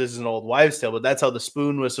true or if this is an old wives' tale, but that's how the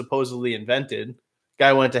spoon was supposedly invented.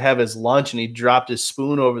 Guy went to have his lunch and he dropped his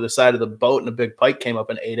spoon over the side of the boat and a big pike came up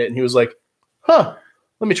and ate it. And he was like, huh,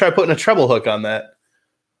 let me try putting a treble hook on that.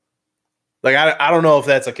 Like, I don't know if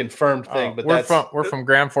that's a confirmed thing, but we're from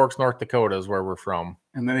Grand Forks, North Dakota is where we're from.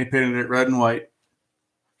 And then he painted it red and white.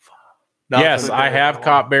 Yes, I have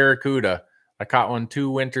caught barracuda. I caught one 2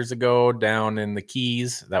 winters ago down in the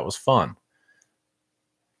Keys. That was fun.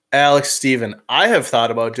 Alex Steven, I have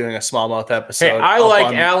thought about doing a smallmouth episode. Hey, I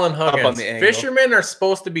like Alan Huggins. the angle. Fishermen are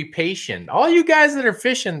supposed to be patient. All you guys that are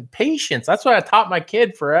fishing, patience. That's what I taught my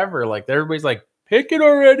kid forever. Like everybody's like, pick it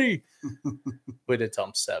already. We did tell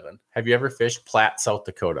him 7. Have you ever fished Platte, South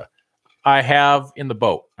Dakota? I have in the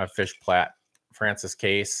boat. I've fished Platte, Francis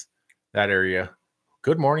Case, that area.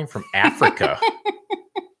 Good morning from Africa.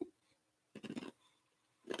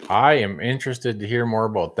 I am interested to hear more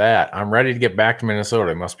about that. I'm ready to get back to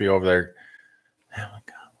Minnesota. It must be over there. Oh my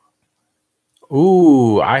God.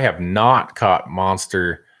 Ooh, I have not caught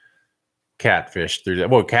monster catfish through that.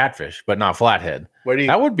 Well, catfish, but not flathead. Where do you?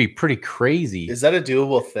 That would be pretty crazy. Is that a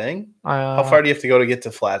doable thing? How Uh, far do you have to go to get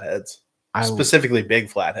to flatheads? I, Specifically, big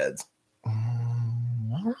flatheads.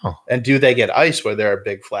 I don't know. And do they get ice where there are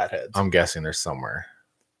big flatheads? I'm guessing there's somewhere.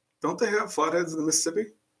 Don't they have flatheads in the Mississippi?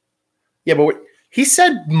 Yeah, but he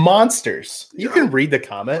said monsters. You Yeah. can read the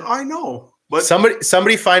comment. I know, but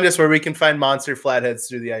Somebody find us where we can find monster flatheads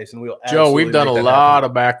through the ice, and we'll. Joe, we've done a absolutely make that lot happen.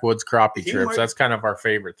 of backwoods crappie He trips. might- That's kind of our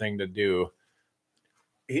favorite thing to do.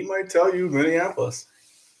 he might tell you Minneapolis.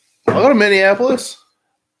 I'll go to Minneapolis.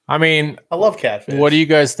 I mean, I love catfish. what do you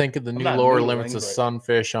guys think of the new not lower noodling, limits of but-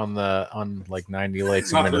 sunfish on like 90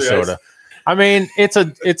 lakes in Not for the Minnesota? I mean,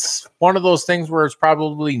 it's one of those things where it's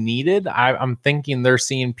probably needed. I'm thinking they're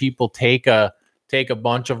seeing people take a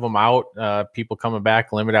bunch of them out. People coming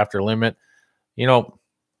back limit after limit. You know,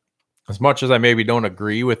 as much as I maybe don't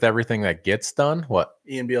agree with everything that gets done, what?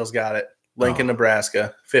 Ian Beale's got it. Lincoln, Oh.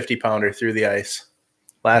 Nebraska, 50-pounder through the ice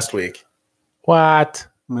last week. What?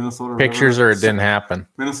 Minnesota Pictures River, or it didn't happen?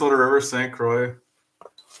 Minnesota River, St. Croix,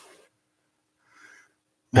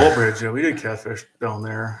 Mulbridge. Yeah, we did catfish down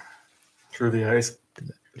there through the ice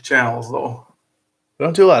channels, though. We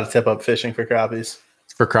don't do a lot of tip-up fishing for crappies.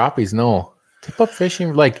 For crappies, no. Tip up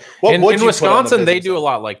fishing, like What in would you put on the Wisconsin, they business do a end?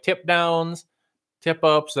 lot like tip downs, tip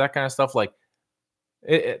ups, that kind of stuff. Like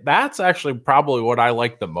that's actually probably what I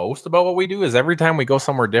like the most about what we do is every time we go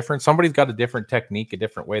somewhere different, somebody's got a different technique, a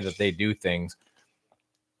different way that they do things,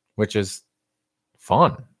 which is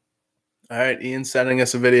fun. All right, Ian's sending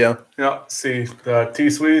us a video. Yeah, see, T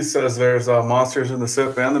Sweez says there's monsters in the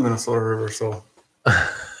SIP and the Minnesota River. So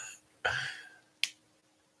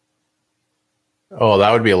Oh,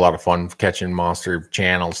 that would be a lot of fun catching monster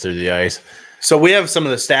channels through the ice. So we have some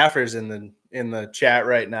of the staffers in the chat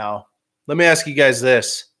right now. Let me ask you guys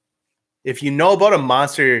this. If you know about a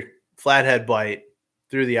monster flathead bite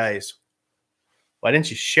through the ice, why didn't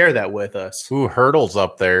you share that with us? Ooh, hurdles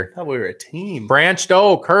up there. I thought we were a team. Branched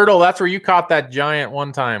oak, hurdle. That's where you caught that giant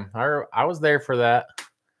one time. I was there for that.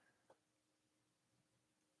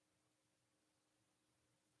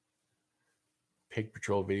 Pig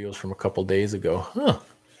Patrol videos from a couple days ago. Huh.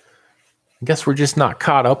 I guess we're just not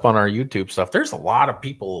caught up on our YouTube stuff. There's a lot of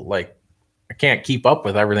people like I can't keep up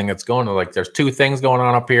with everything that's going on. Like there's two things going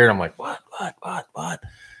on up here. And I'm like, what?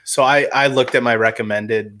 So I looked at my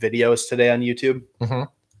recommended videos today on YouTube. Mhm.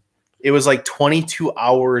 It was like 22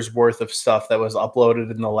 hours worth of stuff that was uploaded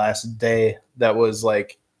in the last day. That was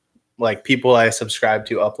like people I subscribe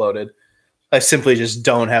to uploaded. I simply just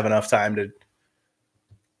don't have enough time to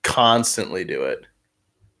constantly do it.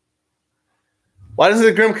 Why doesn't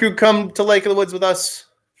the Grim Crew come to Lake of the Woods with us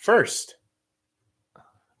first?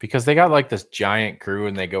 Because they got like this giant crew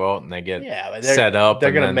and they go out and they get Yeah, but set up. they're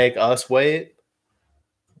and gonna then- make us wait.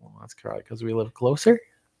 Well, that's probably because we live closer.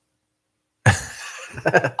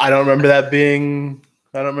 I don't remember that being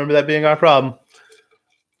our problem.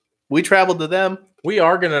 We traveled to them. We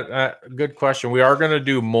are gonna. Good question. We are gonna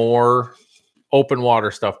do more open water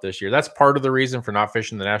stuff this year. That's part of the reason for not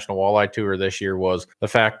fishing the National Walleye Tour this year was the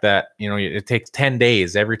fact that it takes 10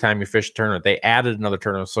 days every time you fish a tournament. They added another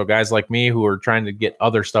tournament, so guys like me who are trying to get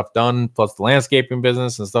other stuff done, plus the landscaping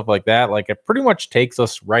business and stuff like that, like it pretty much takes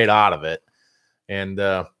us right out of it. And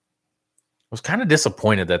I was kind of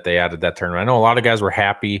disappointed that they added that tournament. I know a lot of guys were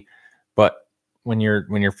happy, but when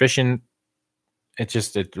you're fishing,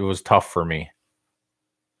 it was tough for me.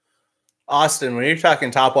 Austin, when you're talking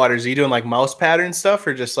topwaters, are you doing like mouse pattern stuff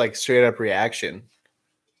or just like straight up reaction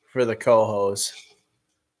for the cohos?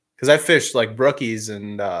 Because I fished like brookies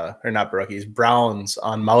and or not brookies, browns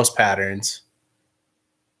on mouse patterns.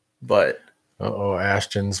 But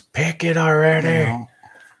Ashton's pick it already. No.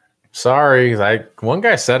 Sorry, one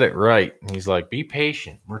guy said it right. He's like, "Be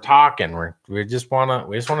patient. We're talking. We just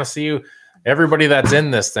wanna see you. Everybody that's in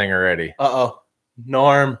this thing already."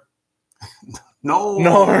 Norm,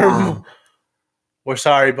 no, we're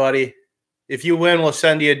sorry, buddy. If you win, we'll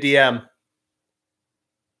send you a DM.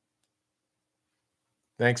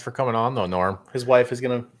 Thanks for coming on, though, Norm. His wife is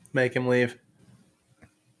gonna make him leave.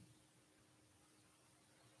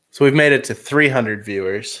 So we've made it to 300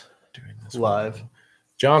 viewers Doing this live.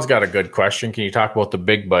 John's got a good question. Can you talk about the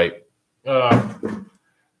big bite?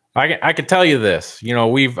 I can tell you this.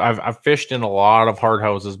 I've fished in a lot of hard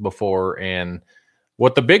houses before, and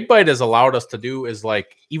what the big bite has allowed us to do is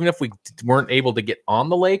like even if we weren't able to get on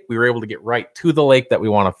the lake, we were able to get right to the lake that we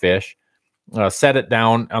want to fish, set it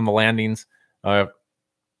down on the landings,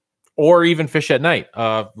 or even fish at night.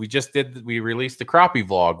 We released the crappie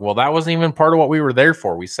vlog. Well, that wasn't even part of what we were there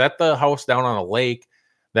for. We set the house down on a lake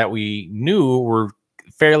that we knew we're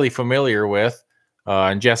fairly familiar with,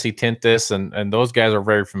 and Jesse Tintis and those guys are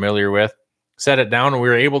very familiar with. set it down, and we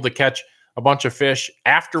were able to catch a bunch of fish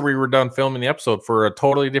after we were done filming the episode for a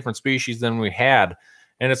totally different species than we had.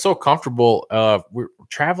 And it's so comfortable. We're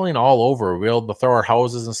traveling all over. We're able to throw our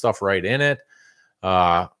houses and stuff right in it.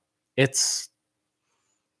 It's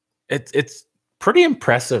pretty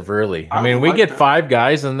impressive, really. I mean, we get 5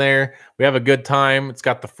 guys in there. We have a good time. It's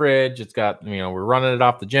got the fridge. It's got, we're running it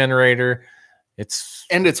off the generator. It's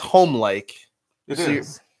home-like. It So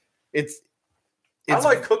is. It's I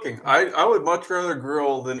like cooking. I would much rather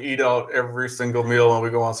grill than eat out every single meal when we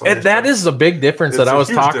go on something. and that is a big difference It's that I a was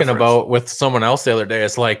huge talking difference. about with someone else the other day.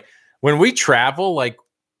 It's like when we travel, like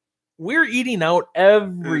we're eating out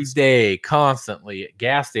every day, constantly at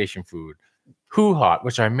gas station food. Hoo Hot,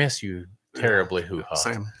 which I miss you terribly, Hoo Hot.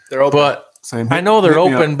 Same. they're open. But Same. I know they're Hit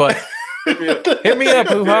me open, up. but hit me up,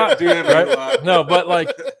 Hoo Hot. Do hit me Right? up. No, but like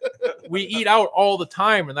we eat out all the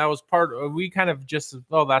time, and that was part of, we kind of just,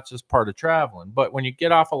 that's just part of traveling. But when you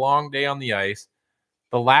get off a long day on the ice,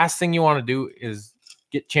 the last thing you want to do is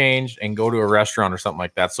get changed and go to a restaurant or something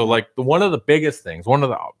like that. So like one of the biggest things, one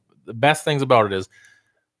of the best things about it is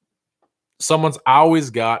someone's always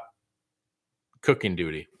got cooking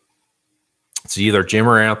duty. It's either Jim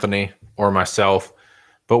or Anthony or myself,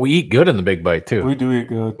 but we eat good in the Big Bite too. We do eat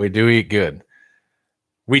good. We do eat good.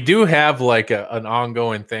 We do have like an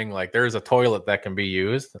ongoing thing. Like there's a toilet that can be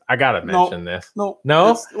used. I gotta mention this. No.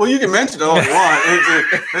 No? Well, you can mention it all you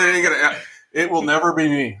want. It will never be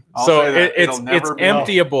me. I'll So say that. it's It'll never be me.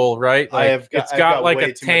 emptyable, right? Like I've got like way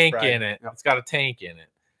a too much tank pride. in it. Yep. It's got a tank in it,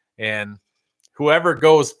 and whoever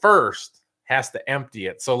goes first has to empty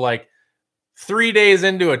it. So like 3 days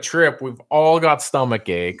into a trip, we've all got stomach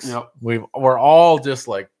aches. Yep. We're all just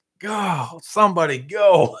like, go, somebody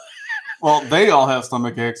go. Well, they all have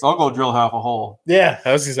stomach aches. I'll go drill half a hole. Yeah,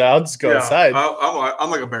 I was gonna say, I'll just go outside.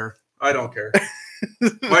 I'm like a bear. I don't care.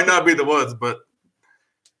 Might not be the woods, but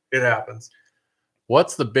it happens.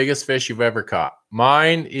 What's the biggest fish you've ever caught?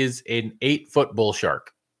 Mine is an 8-foot bull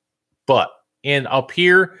shark, but up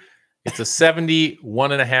here, it's a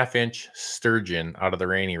 71.5-inch sturgeon out of the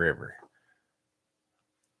Rainy River.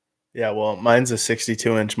 Yeah, well, mine's a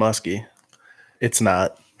 62-inch muskie. It's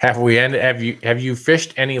not. Have you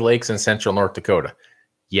fished any lakes in central North Dakota?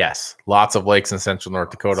 Yes, lots of lakes in central North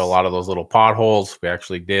Dakota. A lot of those little potholes. We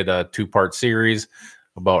actually did a 2-part series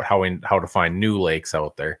about how to find new lakes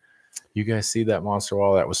out there. You guys see that monster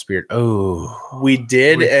wall that was speared? Oh, We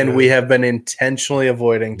did, We and did. we have been intentionally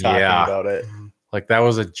avoiding talking Yeah. about it. like that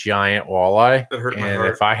was a giant walleye. That hurt my And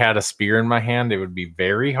heart. if I had a spear in my hand, it would be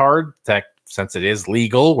very hard. Since it is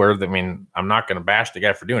legal, I'm not going to bash the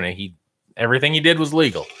guy for doing it. Everything he did was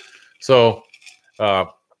legal. So, that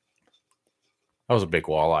was a big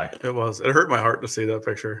walleye. It was. It hurt my heart to see that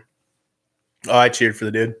picture. Oh, I cheered for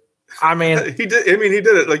the dude. I mean, He did. I mean, he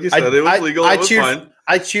did it like you said. It was legal. It was cheered, fine.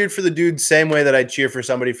 I cheered for the dude same way that I cheer for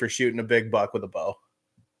somebody for shooting a big buck with a bow.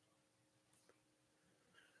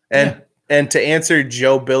 And to answer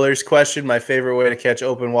Joe Biller's question, my favorite way to catch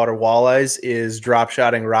open water walleyes is drop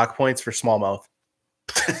shotting rock points for smallmouth.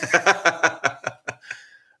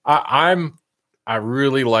 I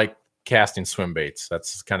really like casting swim baits.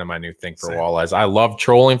 That's kind of my new thing for Same. walleyes. I love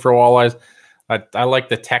trolling for walleyes. I like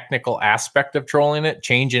the technical aspect of trolling it,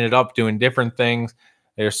 changing it up, doing different things.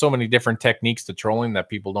 There's so many different techniques to trolling that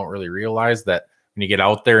people don't really realize, that when you get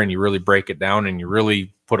out there and you really break it down and you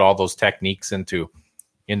really put all those techniques into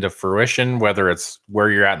fruition, whether it's where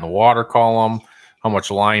you're at in the water column, how much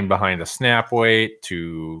line behind a snap weight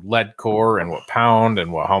to lead core and what pound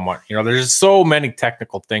and how much, there's so many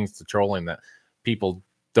technical things to trolling that people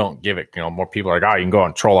don't give it. More people are like, you can go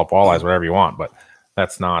and troll up walleyes, whatever you want, but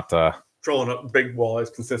that's not Trolling up big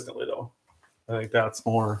walleyes consistently, though. I think that's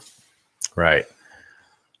more. right.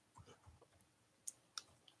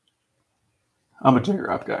 I'm a jig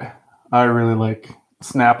wrap guy. I really like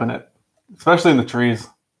snapping it, especially in the trees,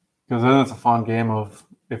 because then it's a fun game of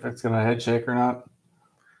if it's going to head shake or not.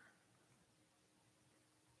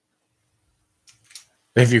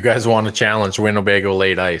 If you guys want to challenge Winnebago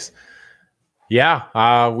late ice.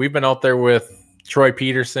 Yeah, we've been out there with Troy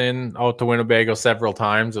Peterson out to Winnebago several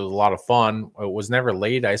times. It was a lot of fun. It was never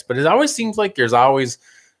late ice, but it always seems like you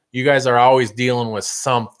guys are always dealing with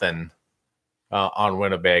something on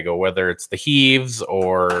Winnebago, whether it's the heaves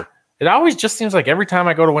or it always just seems like every time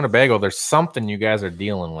I go to Winnebago, there's something you guys are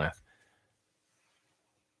dealing with.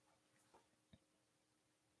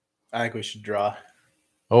 I think we should draw.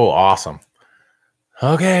 Oh, awesome.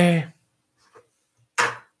 Okay.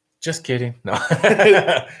 Just kidding. No.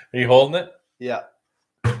 Are you holding it? Yeah.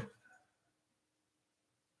 All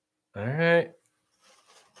right.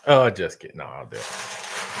 Oh, just kidding. No, I'll do it.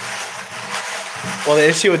 Well, the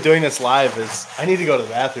issue with doing this live is I need to go to the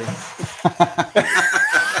bathroom.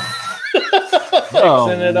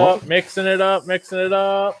 Mixing it what? up, mixing it up, mixing it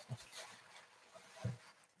up.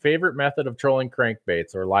 Favorite method of trolling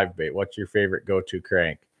crankbaits or live bait? What's your favorite go-to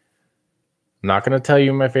crank? I'm not going to tell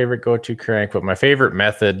you my favorite go-to crank, but my favorite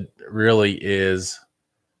method really is,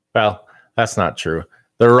 well, that's not true.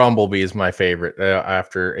 The Rumblebee is my favorite.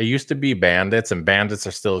 After it used to be Bandits, and Bandits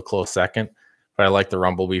are still a close second, but I like the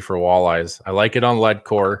Rumblebee for walleyes. I like it on lead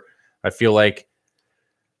core. I feel like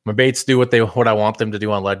my baits do what I want them to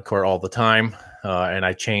do on lead core all the time, and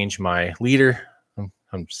I change my leader.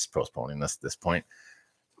 I'm just postponing this at this point.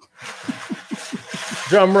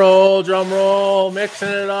 Drum roll, mixing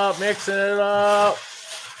it up, mixing it up.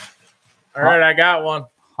 All right, I got one.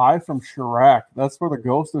 Hi from Chirac. That's where the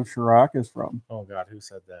ghost of Chirac is from. Oh God, who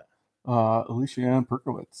said that? Alicia Ann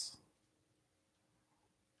Perkowitz.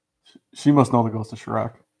 She must know the ghost of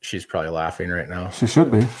Chirac. She's probably laughing right now. She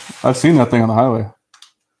should be. I've seen that thing on the highway.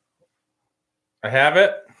 I have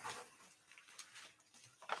it.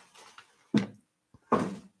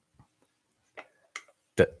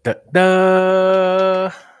 Da, da,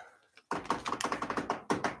 da.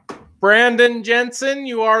 Brandon Jensen,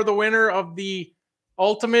 you are the winner of the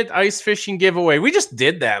ultimate ice fishing giveaway. We just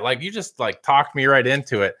did that. Like, you just like talked me right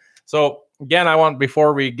into it. So again,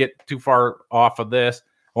 before we get too far off of this,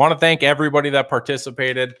 I want to thank everybody that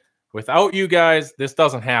participated. Without you guys, this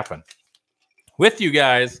doesn't happen. With you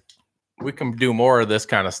guys, we can do more of this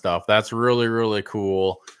kind of stuff. That's really, really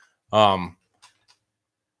cool.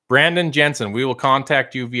 Brandon Jensen, we will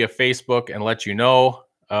contact you via Facebook and let you know.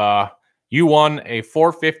 You won a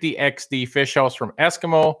 450 XD fish house from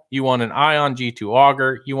Eskimo. You won an Ion G2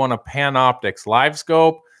 auger. You won a Panoptix live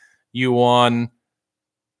scope. You won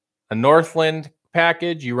a Northland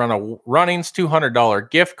package. You run a Runnings $200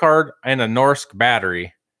 gift card and a Norsk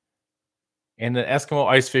battery and an Eskimo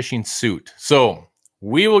ice fishing suit. So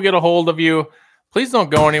we will get a hold of you. Please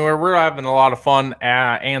don't go anywhere. We're having a lot of fun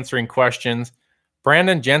answering questions.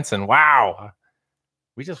 Brandon Jensen, wow.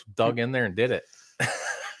 We just dug in there and did it.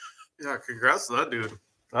 Yeah, congrats to that dude.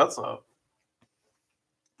 That's a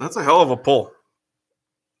hell of a pull.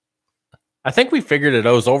 I think we figured it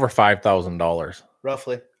was over $5,000.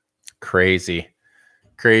 Roughly. Crazy.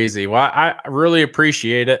 Well, I really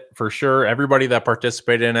appreciate it for sure. Everybody that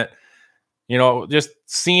participated in it, you know, just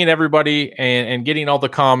seeing everybody and getting all the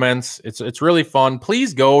comments. It's really fun.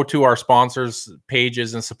 Please go to our sponsors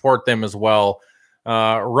pages and support them as well.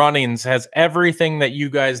 Runnings has everything that you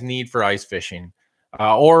guys need for ice fishing,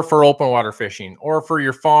 or for open water fishing, or for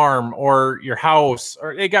your farm or your house,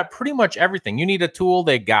 or they got pretty much everything. You need a tool,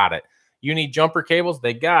 they got it. You need jumper cables,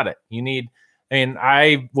 they got it. And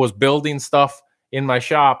I was building stuff in my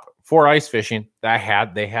shop for ice fishing. They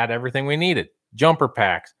had everything we needed. Jumper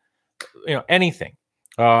packs, anything.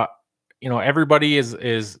 Everybody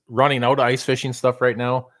is running out of ice fishing stuff right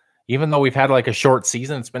now. Even though we've had like a short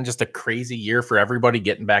season, it's been just a crazy year for everybody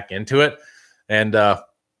getting back into it. And so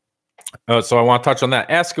I want to touch on that.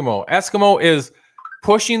 Eskimo is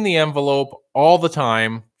pushing the envelope all the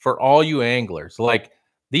time for all you anglers. Like,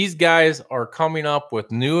 these guys are coming up with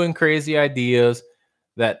new and crazy ideas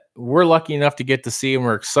that we're lucky enough to get to see, and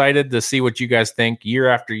we're excited to see what you guys think year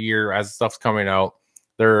after year as stuff's coming out.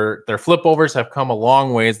 Their flip overs have come a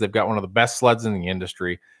long ways. They've got one of the best sleds in the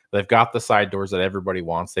industry. They've got the side doors that everybody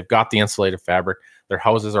wants. They've got the insulated fabric. Their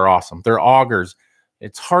houses are awesome. Their augers,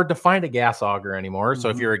 it's hard to find a gas auger anymore. So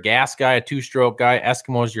if you're a gas guy, a two-stroke guy,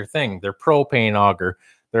 Eskimo is your thing. Their propane auger,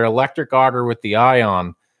 their electric auger with the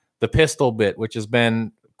Ion, the pistol bit, which has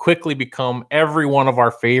been quickly become every one of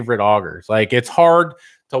our favorite augers. Like, it's hard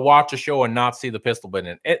to watch a show and not see the pistol bit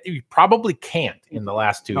in it. You probably can't in the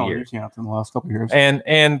last 2 years. You can't in the last couple of years.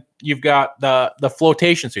 And you've got the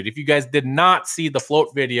flotation suit. If you guys did not see the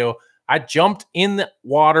float video, I jumped in the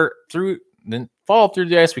water then fall through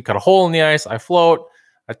the ice. We cut a hole in the ice. I float.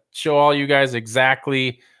 I show all you guys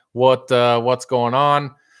exactly what's going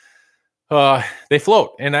on. They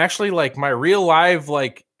float. And actually, like, my real live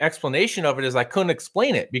explanation of it is I couldn't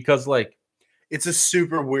explain it because it's a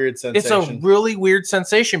super weird sensation. It's a really weird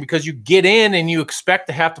sensation because you get in and you expect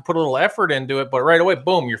to have to put a little effort into it, but right away,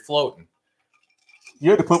 boom, you're floating. You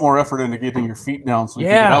had to put more effort into getting your feet down so you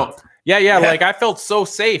can get out. Yeah. Like, I felt so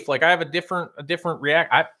safe. Like, I have a different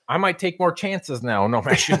react. I might take more chances now. No,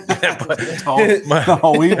 I shouldn't do that, but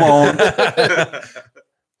No, we won't.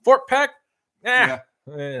 Fort Peck. Yeah.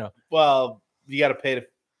 Well, you got to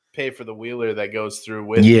pay for the wheeler that goes through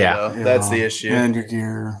with you, though. That's the issue. And your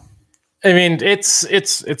gear. I mean,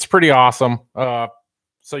 it's pretty awesome.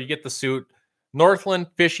 So you get the suit, Northland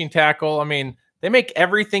fishing tackle. I mean, they make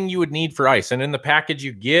everything you would need for ice, and in the package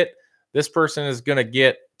you get This person is going to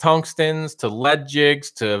get tungstens to lead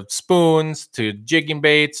jigs to spoons to jigging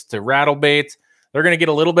baits to rattle baits. They're going to get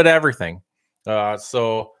a little bit of everything.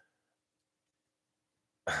 So,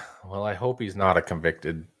 well, I hope he's not a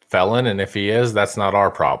convicted felon. And if he is, that's not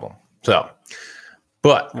our problem. So,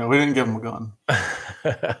 but Yeah, we didn't give him a gun.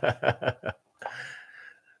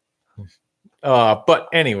 But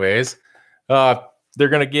anyways, they're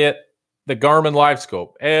going to get the Garmin Live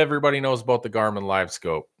Scope. Everybody knows about the Garmin Live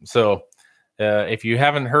Scope. So if you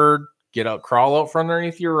haven't heard, get out, crawl out from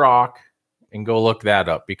underneath your rock and go look that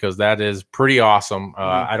up, because that is pretty awesome.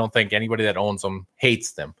 I don't think anybody that owns them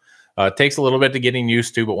hates them. It takes a little bit to getting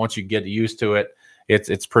used to, but once you get used to it,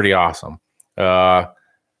 it's pretty awesome.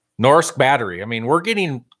 Norsk battery. I mean, we're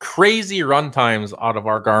getting crazy run times out of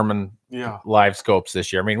our Garmin Live Scopes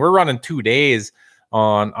this year. I mean, we're running 2 days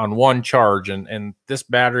on one charge, and this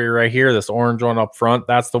battery right here, this orange one up front,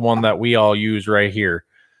 that's the one that we all use right here.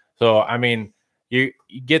 So I mean, you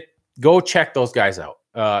go check those guys out.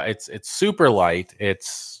 It's super light.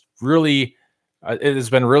 It's really it has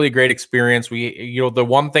been a really great experience. The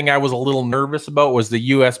one thing I was a little nervous about was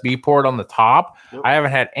the USB port on the top. Yep. I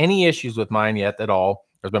haven't had any issues with mine yet at all.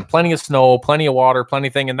 There's been plenty of snow, plenty of water, plenty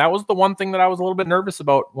of thing. And that was the one thing that I was a little bit nervous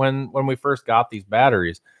about when we first got these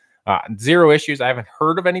batteries. Zero issues. I haven't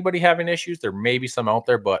heard of anybody having issues. There may be some out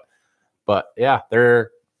there, but yeah, it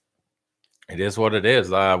is what it is.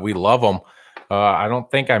 We love them. I don't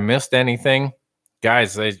think I missed anything.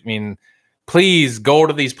 Guys, I mean, please go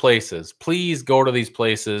to these places. Please go to these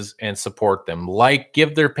places and support them.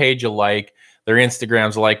 Give their page a like, their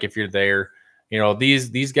Instagrams a like if you're there. You know,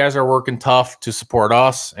 these guys are working tough to support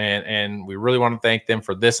us, and we really want to thank them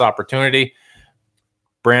for this opportunity.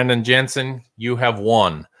 Brandon Jensen, you have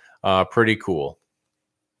won. Pretty cool.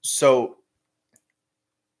 So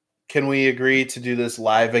can we agree to do this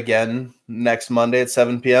live again next Monday at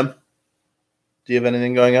 7 p.m.? Do you have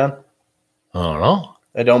anything going on? I don't know.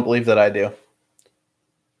 I don't believe that I do.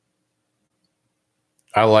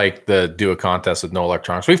 I like the do a contest with no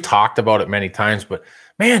electronics. We've talked about it many times, but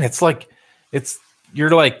man, you're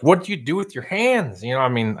like, what do you do with your hands? You know, I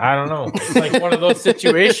mean, I don't know. It's like one of those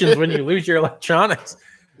situations when you lose your electronics.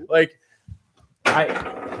 Like,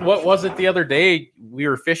 what was it the other day? We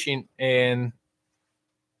were fishing and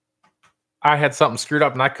I had something screwed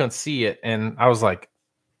up and I couldn't see it. And I was like,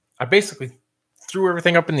 I basically threw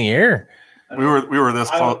everything up in the air. We were this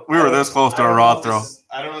close. We were this close to a rod throw.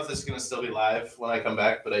 I don't know if this is going to still be live when I come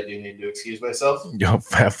back, but I do need to excuse myself. Yo,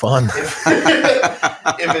 have fun.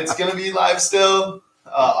 If it's going to be live still,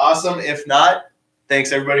 awesome. If not,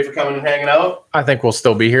 thanks everybody for coming and hanging out. I think we'll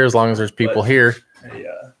still be here as long as there's people here.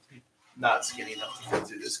 Not skinny enough to go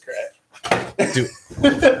through this crap.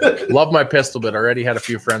 Dude, love my pistol bit. Already had a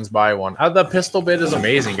few friends buy one. The pistol bit is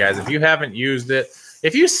amazing, guys. If you haven't used it,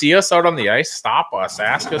 if you see us out on the ice, stop us.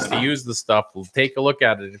 Ask us to use the stuff. We'll take a look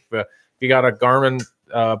at it. If you got a Garmin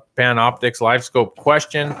Panoptix Live Scope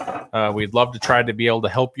question, we'd love to try to be able to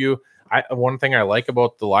help you. One thing I like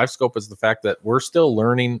about the Live Scope is the fact that we're still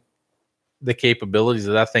learning the capabilities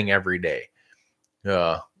of that thing every day.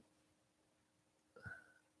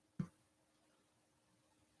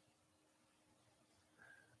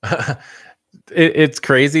 It's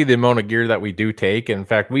crazy the amount of gear that we do take. In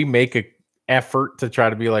fact, we make an effort to try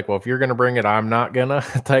to be like, well, if you're going to bring it, I'm not gonna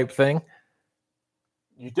type thing.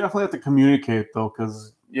 You definitely have to communicate though,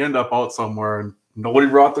 because you end up out somewhere and nobody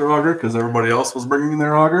brought their auger because everybody else was bringing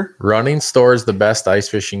their auger. Running Store is the best ice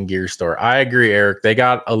fishing gear store. I agree, Eric. They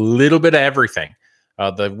got a little bit of everything.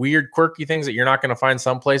 The weird, quirky things that you're not going to find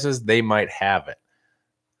some places, they might have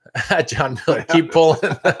it. John Miller, keep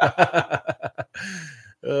pulling.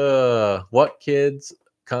 What kinds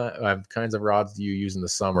of rods do you use in the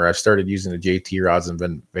summer? I've started using the JT rods and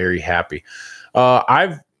been very happy.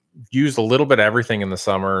 I've used a little bit of everything in the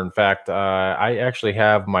summer. In fact, I actually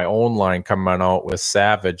have my own line coming out with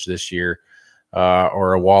Savage this year,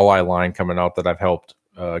 or a walleye line coming out that I've helped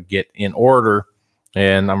get in order,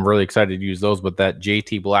 and I'm really excited to use those. But that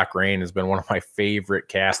JT Black Rain has been one of my favorite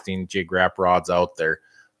casting jig wrap rods out there.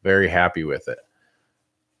 Very happy with it.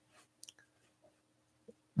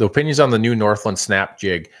 The opinions on the new Northland Snap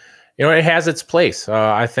jig, you know, it has its place.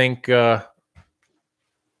 I think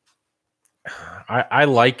I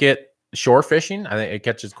like it shore fishing. I think it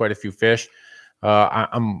catches quite a few fish.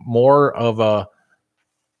 I'm more of a,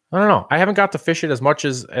 I don't know. I haven't got to fish it as much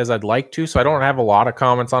as I'd like to, so I don't have a lot of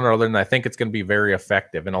comments on it other than I think it's going to be very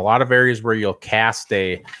effective. In a lot of areas where you'll cast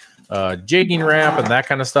a jigging ramp and that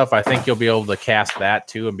kind of stuff, I think you'll be able to cast that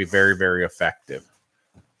too and be very, very effective.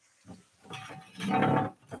 It's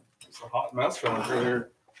a hot mess going through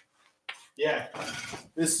here. Yeah.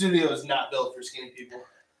 This studio is not built for skinny people.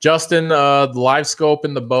 Justin, the live scope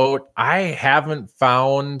in the boat. I haven't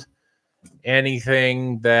found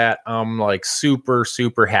anything that I'm like super,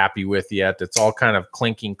 super happy with yet. It's all kind of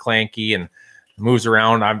clinking, clanky, and moves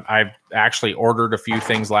around. I've actually ordered a few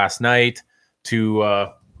things last night to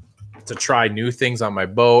try new things on my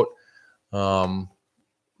boat. Andy.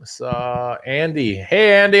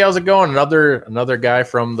 Hey, Andy, how's it going? Another guy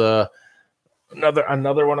from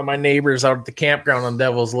another one of my neighbors out at the campground on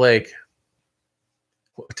Devil's Lake.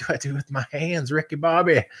 What do I do with my hands, Ricky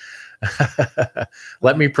Bobby?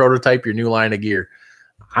 Let me prototype your new line of gear.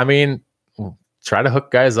 I mean, try to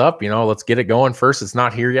hook guys up, let's get it going first. It's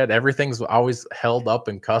not here yet. Everything's always held up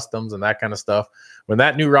in customs and that kind of stuff. When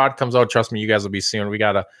that new rod comes out, trust me, you guys will be soon. We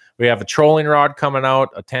have a trolling rod coming out,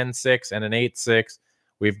 a 10-6 and an 8-6.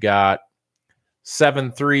 We've got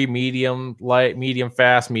 7.3 medium light, medium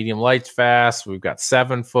fast, medium lights fast. We've got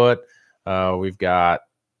 7 foot. We've got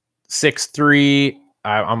 6.3.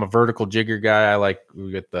 I'm a vertical jigger guy.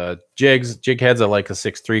 We get the jig heads. I like a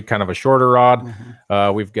 6.3, kind of a shorter rod.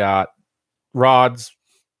 Mm-hmm. We've got rods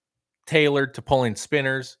tailored to pulling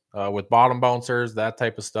spinners with bottom bouncers, that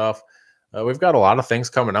type of stuff. We've got a lot of things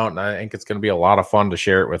coming out, and I think it's going to be a lot of fun to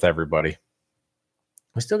share it with everybody.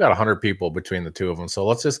 We still got 100 people between the two of them, so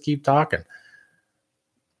let's just keep talking.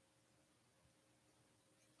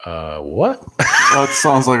 What? That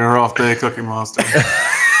sounds like a rough day, Cookie Monster.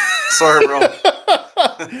 Sorry, bro.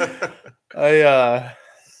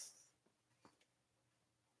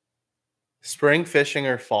 Spring fishing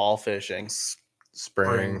or fall fishing?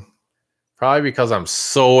 Spring. Probably because I'm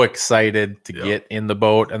so excited to get in the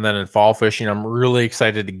boat, and then in fall fishing, I'm really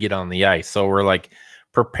excited to get on the ice. So we're like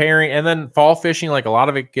preparing, and then fall fishing, like a lot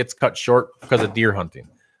of it gets cut short because of deer hunting.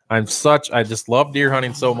 I just love deer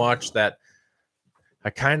hunting so much that I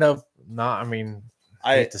kind of I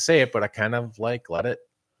hate to say it, but I kind of like let it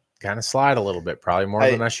kind of slide a little bit, probably more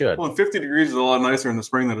than I should. Well, 50 degrees is a lot nicer in the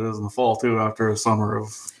spring than it is in the fall too, after a summer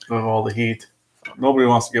of all the heat. Nobody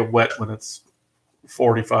wants to get wet when it's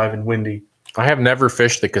 45 and windy. I have never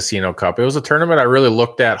fished the Casino Cup. It was a tournament I really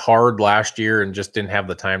looked at hard last year and just didn't have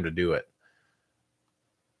the time to do it.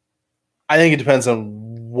 I think it depends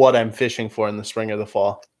on what I'm fishing for in the spring or the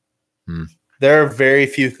fall. There are very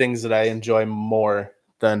few things that I enjoy more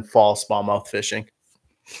than fall smallmouth fishing.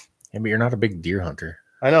 Yeah, but you're not a big deer hunter.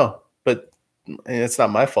 I know, but it's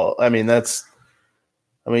not my fault.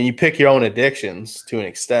 You pick your own addictions to an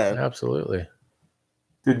extent. Absolutely.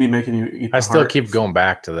 It'd be making you eat. I still keep going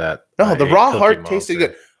back to that. No, the raw heart tasted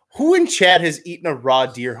good. Who in chat has eaten a raw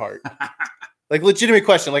deer heart? Like, legitimate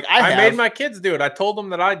question. Like, I made my kids do it. I told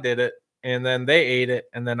them that I did it, and then they ate it,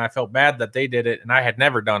 and then I felt bad that they did it, and I had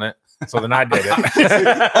never done it. So then I did it.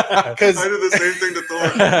 Because I did the same thing to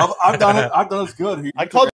Thor. I've done it. I've done it good. I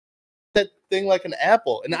called that thing like an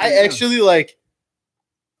apple, and I actually I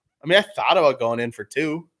thought about going in for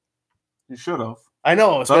 2. You should have. I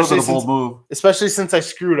know, especially since I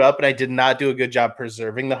screwed up and I did not do a good job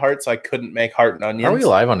preserving the heart, so I couldn't make heart and onions. Are we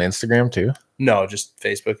live on Instagram too? No, just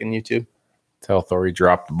Facebook and YouTube. Tell Thor he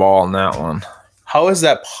dropped the ball on that one. How is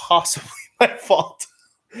that possibly my fault?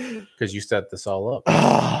 Because you set this all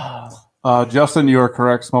up. Justin, you are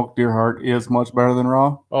correct. Smoked deer heart is much better than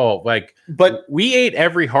raw. Oh, but we ate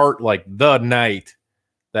every heart like the night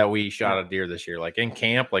that we shot a deer this year. Like in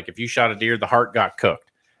camp, like if you shot a deer, the heart got cooked.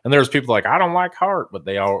 And there was people like, I don't like heart, but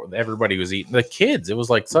everybody was eating the kids. It was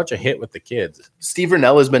like such a hit with the kids. Steve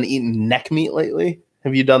Rennell has been eating neck meat lately.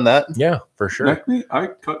 Have you done that? Yeah, for sure. Neck meat? I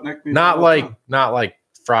cut neck meat. Not like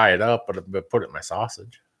fry it up, but put it in my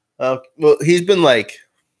sausage. Well, he's been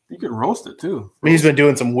you can roast it too. He's been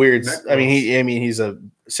doing some weird. He's a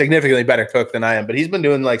significantly better cook than I am, but he's been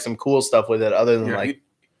doing some cool stuff with it. Other than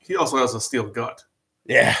he also has a steel gut.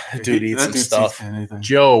 Yeah, dude eats some stuff.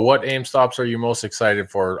 Joe, what aim stops are you most excited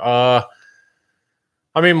for?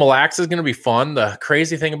 Mille Lacs is going to be fun. The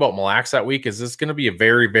crazy thing about Mille Lacs that week is it's going to be a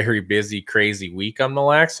very, very busy, crazy week on Mille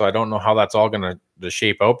Lacs. So I don't know how that's all going to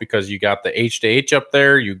shape out because you got the H2H up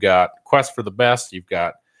there. You got Quest for the Best. You've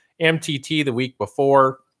got MTT the week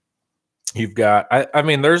before. You've got,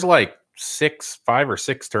 there's 5 or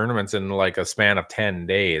 6 tournaments in a span of 10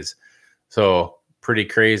 days. So pretty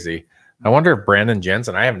crazy. I wonder if Brandon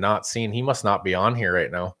Jensen, I have not seen, he must not be on here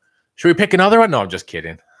right now. Should we pick another one? No, I'm just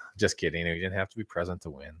kidding. Just kidding. You didn't have to be present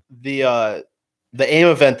to win. The AIM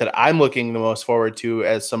event that I'm looking the most forward to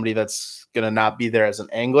as somebody that's going to not be there as an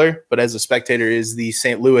angler, but as a spectator, is the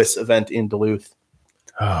St. Louis event in Duluth.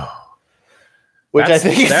 Oh. Which I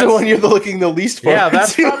think is the one you're looking the least forward to. Yeah,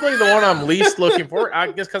 that's probably the one I'm least looking for.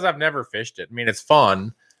 I guess because I've never fished it. It's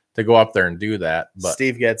fun to go up there and do that. But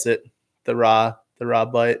Steve gets it. The raw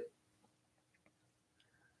bite.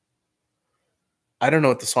 I don't know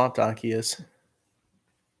what the swamp donkey is.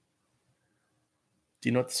 Do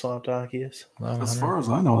you know what the swamp donkey is? As far as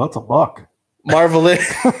I know, that's a buck. Marvelous.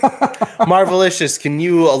 Marvelicious. Can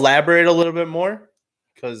you elaborate a little bit more?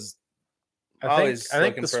 Because I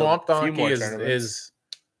think the swamp donkey is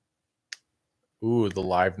the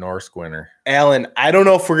live Norse winner. Alan, I don't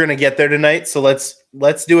know if we're gonna get there tonight, so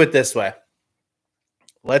let's do it this way.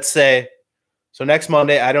 Let's say so next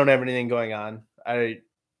Monday I don't have anything going on. I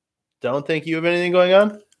don't think you have anything going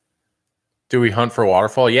on. Do we hunt for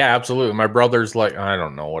waterfall? Yeah, absolutely. My brother's like, I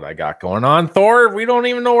don't know what I got going on. Thor, we don't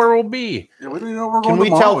even know where we'll be. Yeah, we don't even know where we're Can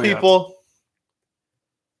going we tell tomorrow yet. people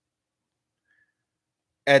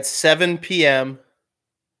at 7 p.m.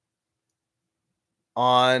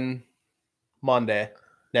 on Monday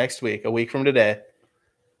next week, a week from today,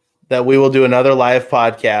 that we will do another live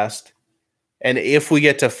podcast, and if we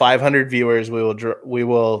get to 500 viewers, we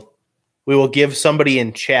will give somebody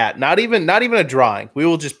in chat, not even a drawing. We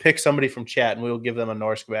will just pick somebody from chat and we will give them a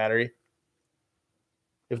Norsk battery.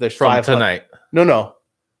 If there's From 500 tonight. No,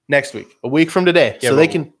 next week, a week from today, Yeah, so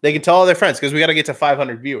but- they can tell all their friends because we got to get to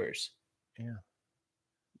 500 viewers. Yeah.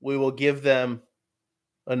 We will give them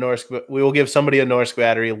a Norsk. We will give somebody a Norsk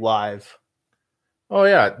battery live. Oh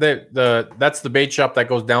yeah, that's the bait shop that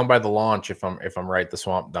goes down by the launch. If I'm right, the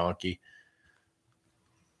swamp donkey.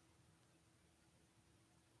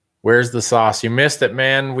 Where's the sauce? You missed it,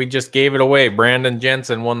 man. We just gave it away. Brandon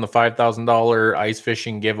Jensen won the $5,000 ice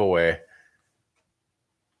fishing giveaway.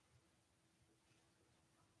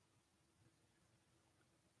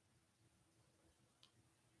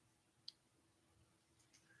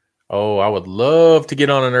 Oh, I would love to get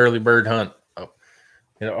on an early bird hunt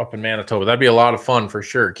up in Manitoba. That'd be a lot of fun for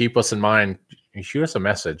sure. Keep us in mind. Shoot us a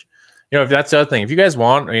message. If that's the other thing. If you guys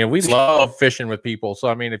want, we love fishing with people. So,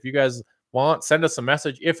 if you guys want, send us a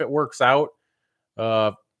message if it works out.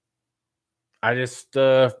 I just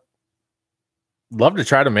love to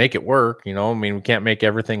try to make it work. We can't make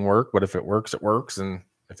everything work, but if it works, it works. And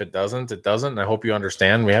if it doesn't, it doesn't. And I hope you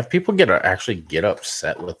understand. We have people actually get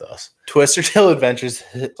upset with us. Twister Tail Adventures,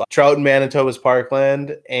 trout in Manitoba's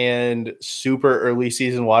parkland, and super early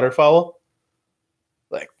season waterfowl.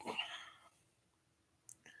 Like,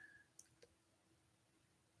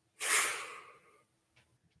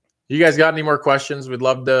 you guys got any more questions? We'd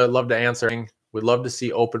love to answer. We'd love to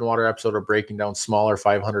see open water episode of breaking down smaller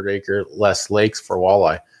 500-acre less lakes for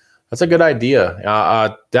walleye. That's a good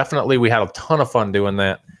idea. Definitely, we had a ton of fun doing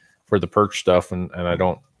that for the perch stuff, and I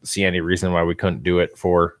don't see any reason why we couldn't do it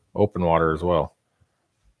for open water as well.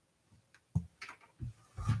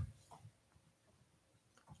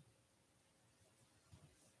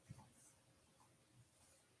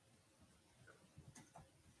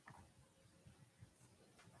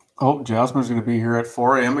 Oh, Jasper's going to be here at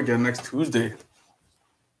 4 a.m. again next Tuesday.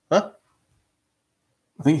 huh?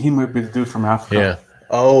 I think he might be the dude from Africa. Yeah.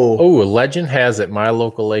 Oh, Oh, a legend has it. My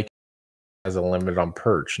local lake has a limit on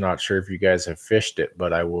perch. Not sure if you guys have fished it,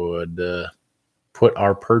 but I would put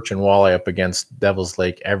our perch and walleye up against Devil's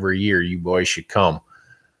Lake every year. You boys should come.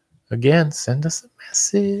 Again, send us a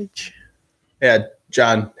message. yeah,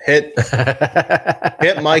 John, hit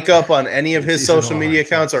Mike up on any of his Seasonal social media hunters,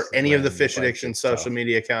 accounts or any of the land Fish bike Addiction stuff. social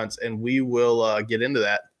media accounts, and we will get into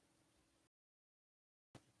that.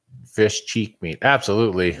 Fish cheek meat.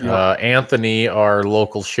 Absolutely. Yeah. Anthony, our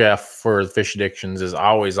local chef for Fish Addictions, is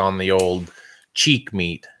always on the old cheek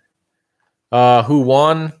meat. Who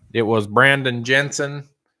won? It was Brandon Jensen.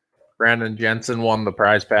 Brandon Jensen won the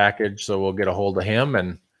prize package, so we'll get a hold of him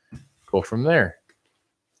and go from there.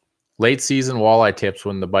 Late season walleye tips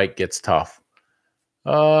when the bite gets tough.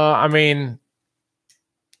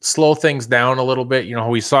 Slow things down a little bit.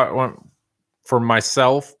 We saw for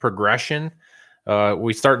myself progression.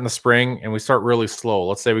 We start in the spring and we start really slow.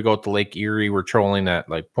 Let's say we go to Lake Erie, we're trolling at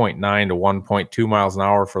like 0.9 to 1.2 miles an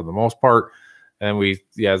hour for the most part. And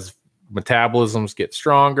as metabolisms get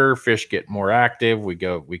stronger, fish get more active, we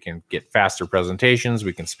can get faster presentations,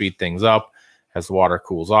 we can speed things up as the water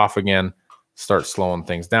cools off again, start slowing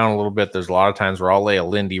things down a little bit. There's a lot of times where I'll lay a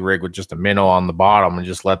Lindy rig with just a minnow on the bottom and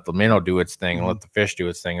just let the minnow do its thing and let the fish do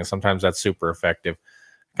its thing. And sometimes that's super effective.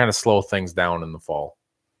 Kind of slow things down in the fall.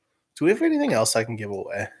 Do we have anything else I can give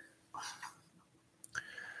away?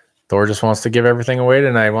 Thor just wants to give everything away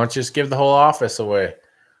tonight. Why don't you just give the whole office away?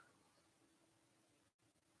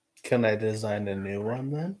 Can I design a new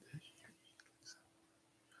one then?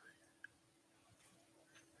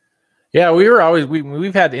 Yeah,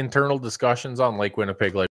 we've had internal discussions on Lake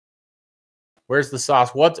Winnipeg. Like, where's the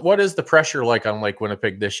sauce? What is the pressure like on Lake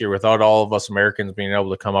Winnipeg this year without all of us Americans being able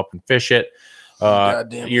to come up and fish it?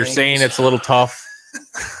 Goddamn You're Yankees. saying it's a little tough.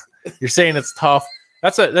 You're saying it's tough.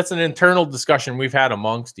 that's an internal discussion we've had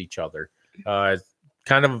amongst each other.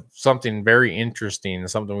 Kind of something very interesting,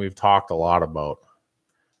 something we've talked a lot about.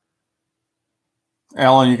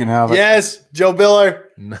 Alan, you can have it. Yes, Joe Biller.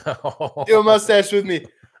 No. Do a mustache with me.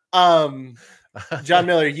 John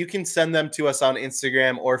Miller, you can send them to us on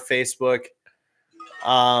Instagram or Facebook.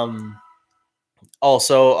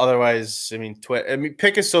 Also, otherwise, I mean,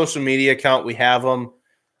 pick a social media account. We have them.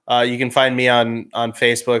 You can find me on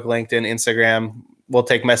Facebook, LinkedIn, Instagram. We'll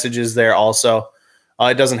take messages there also.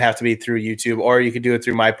 It doesn't have to be through YouTube, or you could do it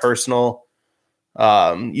through my personal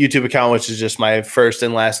YouTube account, which is just my first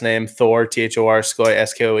and last name, Thor, Thor, Skoe,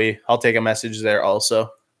 Skoe. I'll take a message there also.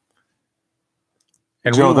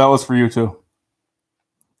 And Joe, that was for you too.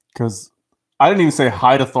 Because I didn't even say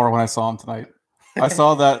hi to Thor when I saw him tonight. I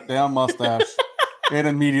saw that damn mustache and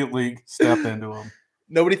immediately stepped into him.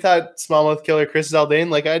 Nobody thought smallmouth killer Chris Zaldane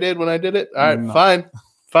like I did when I did it. All right, No.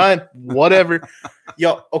 fine, whatever.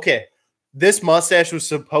 Yo, okay. This mustache was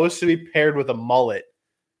supposed to be paired with a mullet,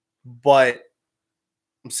 but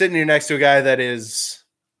I'm sitting here next to a guy that is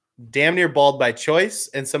damn near bald by choice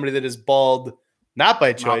and somebody that is bald not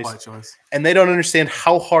by choice. Not by choice. And they don't understand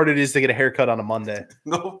how hard it is to get a haircut on a Monday.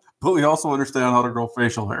 No, but we also understand how to grow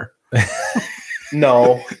facial hair.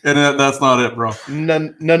 No. And that's not it, bro.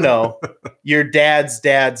 No. Your dad's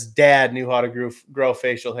dad knew how to grow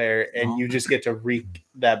facial hair, and you just get to reap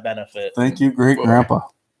that benefit. Thank you, great grandpa.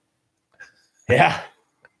 Yeah.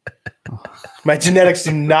 My genetics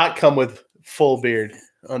do not come with full beard,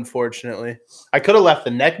 unfortunately. I could have left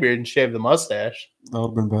the neck beard and shaved the mustache. That would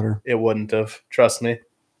have been better. It wouldn't have. Trust me.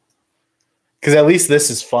 Because at least this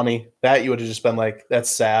is funny. That you would have just been like, that's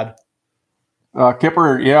sad.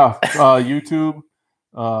 Kipper, yeah. YouTube,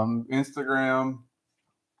 Instagram.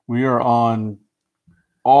 We are on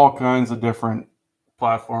all kinds of different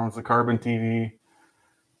platforms. The Carbon TV.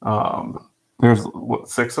 There's what,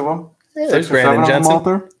 6 of them? Yeah, 6 or 7 Brandon of them Jensen. out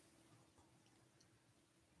there.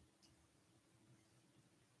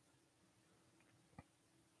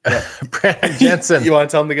 Brandon Jensen, You want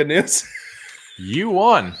to tell him the good news? you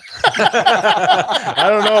won. I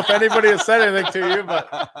don't know if anybody has said anything to you,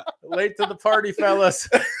 but late to the party, fellas.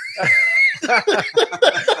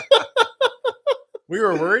 We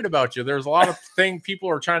were worried about you. There's a lot of people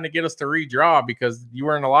were trying to get us to redraw because you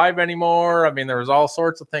weren't alive anymore. I mean, there was all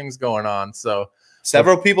sorts of things going on. So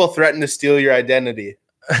Several people threatened to steal your identity.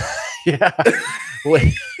 yeah.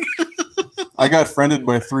 Wait. I got friended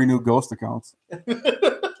by 3 new ghost accounts.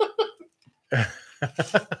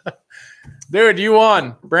 Dude, you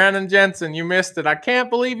won. Brandon Jensen, you missed it. I can't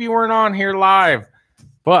believe you weren't on here live.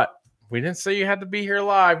 But we didn't say you had to be here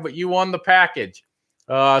live, but you won the package.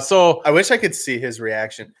 So I wish I could see his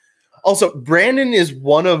reaction. Also, Brandon is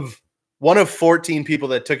one of 14 people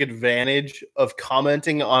that took advantage of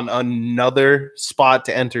commenting on another spot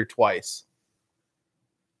to enter twice.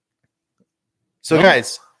 So, No.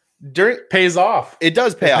 guys, during pays off. it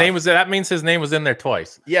does pay His off. name was that means his name was in there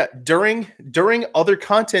twice. Yeah, during other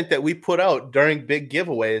content that we put out during big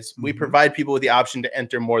giveaways, we Mhm. provide people with the option to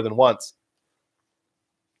enter more than once.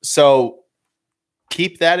 So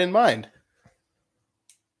keep that in mind.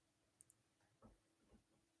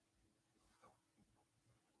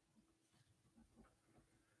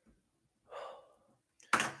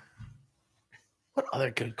 What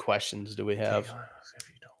other good questions do we have? If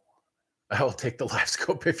you don't want it. I will take the live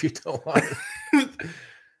scope if you don't want it.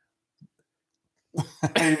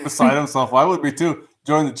 He's beside himself. I would be too.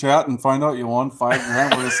 Join the chat and find out you won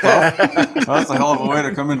 $5,000 worth of stuff. That's a hell of a way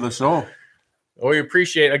to come into the show. Well, we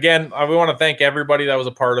appreciate again. We want to thank everybody that was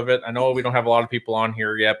a part of it. I know we don't have a lot of people on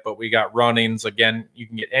here yet, but we got runnings. Again, you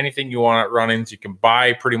can get anything you want at runnings. You can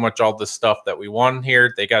buy pretty much all the stuff that we won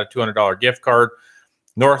here. They got a $200 gift card.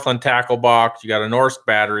 Northland tackle box. You got a Norsk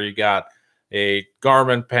battery. You got a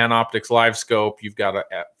Garmin Panoptix live scope. You've got a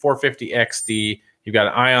 450 XD. You've got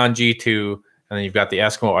an Ion G2, and then you've got the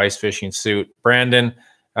Eskimo ice fishing suit. Brandon,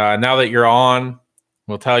 now that you're on,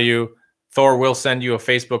 we'll tell you. Thor will send you a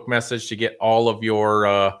Facebook message to get all of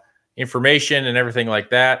your information and everything like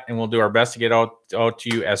that, and we'll do our best to get out to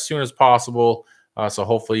you as soon as possible. So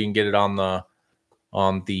hopefully you can get it on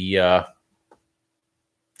the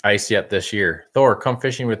ice yet this year. Thor, come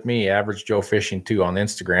fishing with me. Average Joe Fishing 2 on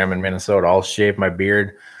Instagram in Minnesota. I'll shave my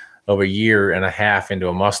beard of a year and a half into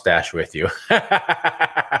a mustache with you.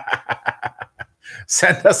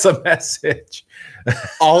 Send us a message.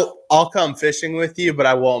 I'll come fishing with you, but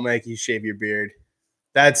I won't make you shave your beard.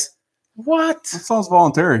 That's What? That sounds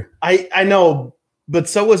voluntary. I know, but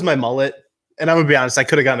so was my mullet. And I'm gonna be honest, I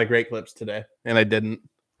could have gotten a great clips today, and I didn't.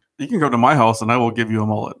 You can go to my house and I will give you a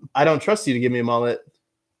mullet. I don't trust you to give me a mullet.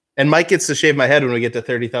 And Mike gets to shave my head when we get to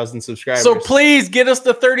 30,000 subscribers. So please get us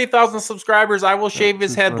to 30,000 subscribers. I will shave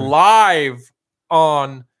his head live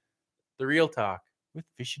on The Real Talk with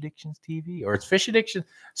Fish Addictions TV, or it's Fish Addictions.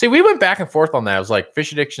 See, we went back and forth on that. It was like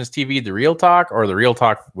Fish Addictions TV, The Real Talk, or The Real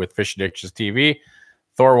Talk with Fish Addictions TV.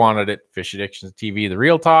 Thor wanted it, Fish Addictions TV, The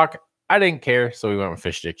Real Talk. I didn't care, so we went with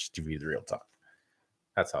Fish Addictions TV, The Real Talk.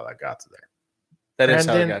 That's how that got to there. That is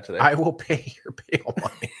how it Brandon, got to there. I will pay your bail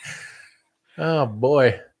money. Oh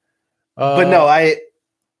boy. But no,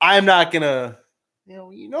 I'm not gonna.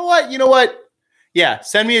 You know what? Yeah,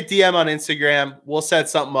 send me a DM on Instagram. We'll set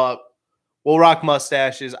something up. We'll rock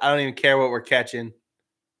mustaches. I don't even care what we're catching.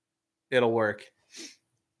 It'll work.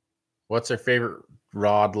 What's their favorite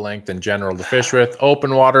rod length in general to fish with?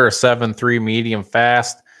 Open water, a 7.3 medium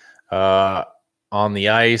fast. On the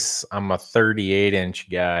ice, I'm a 38-inch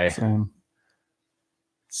guy. Same.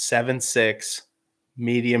 7.6,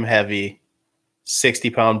 medium heavy,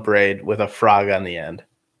 60-pound braid with a frog on the end.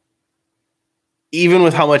 Even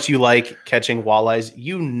with how much you like catching walleyes,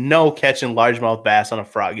 catching largemouth bass on a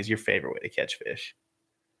frog is your favorite way to catch fish.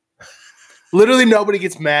 Literally nobody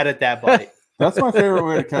gets mad at that bite. That's my favorite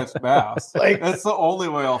way to catch bass. Like- That's the only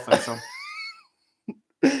way I'll fish them.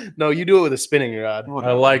 No, you do it with a spinning rod.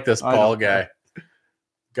 I like this I Paul don't guy. care.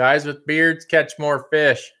 Guys with beards catch more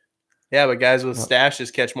fish. Yeah, but guys with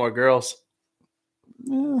stashes catch more girls.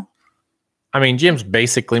 Yeah. I mean, Jim's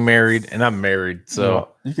basically married, and I'm married,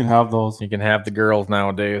 so Yeah, you can have those. you can have the girls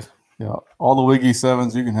nowadays. Yeah, all the Wiggy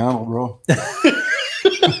 7s you can handle, bro.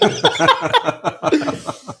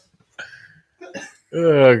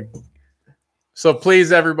 So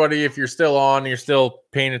please, everybody, if you're still on, you're still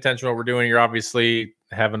paying attention to what we're doing, you're obviously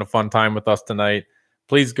having a fun time with us tonight.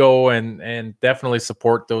 Please go and definitely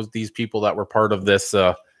support these people that were part of this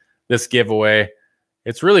this giveaway.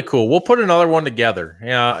 It's really cool. We'll put another one together.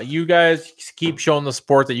 You guys keep showing the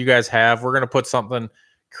support that you guys have. We're going to put something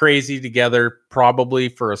crazy together, probably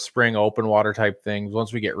for a spring open water type thing.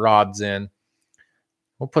 Once we get rods in,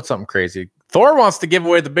 we'll put something crazy. Thor wants to give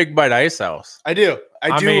away the Big Bite Ice House. I do.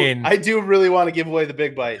 I mean- do really want to give away the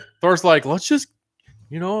big bite. Thor's like, let's just,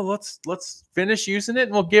 let's finish using it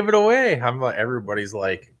and we'll give it away. I'm like, everybody's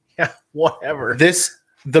like, yeah, whatever.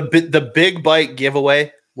 The big bite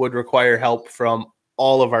giveaway would require help from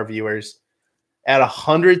all of our viewers. At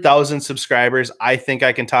 100,000 subscribers, I think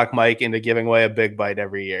I can talk Mike into giving away a big bite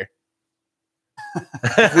every year.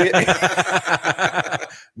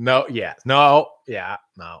 No.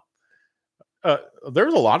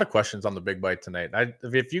 There's a lot of questions on the Big Bite tonight.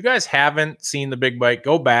 If you guys haven't seen the Big Bite,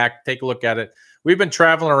 go back, take a look at it. We've been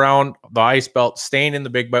traveling around the ice belt, staying in the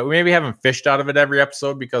Big Bite. We maybe haven't fished out of it every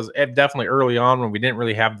episode because definitely early on when we didn't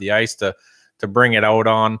really have the ice to bring it out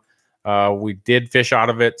on. We did fish out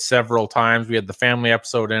of it several times. We had the family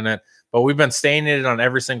episode in it, but we've been staying in it on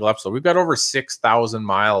every single episode. We've got over 6,000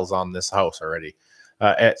 miles on this house already.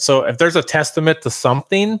 So if there's a testament to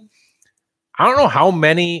something, I don't know how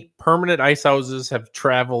many permanent ice houses have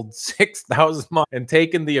traveled 6,000 miles and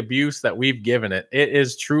taken the abuse that we've given it. It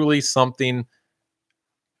is truly something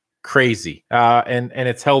crazy. And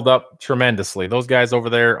it's held up tremendously. Those guys over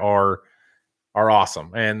there are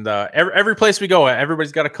awesome. And every place we go,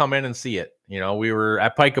 everybody's got to come in and see it. We were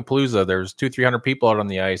at Pikapalooza. There's 200-300 people out on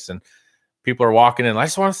the ice, and people are walking in. I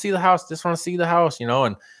just want to see the house. Just want to see the house,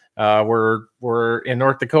 and we're in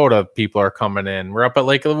North Dakota. People are coming in. We're up at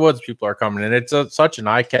Lake of the Woods. People are coming in. It's such an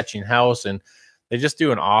eye-catching house, and they just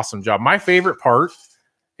do an awesome job. My favorite part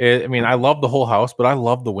is, I love the whole house, but I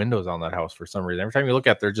love the windows on that house for some reason. Every time you look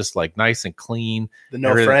at it, they're just like nice and clean. The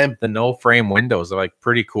no-frame. The no-frame windows are like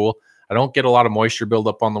pretty cool. I don't get a lot of moisture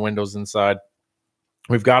buildup on the windows inside.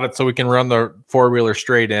 We've got it so we can run the four-wheeler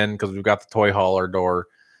straight in because we've got the toy hauler door.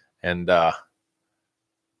 And I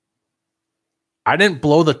didn't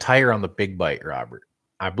blow the tire on the Big Bite, Robert.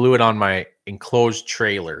 I blew it on my enclosed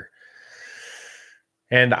trailer.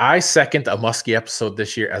 And I second a Muskie episode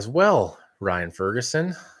this year as well, Ryan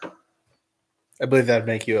Ferguson. I believe that'd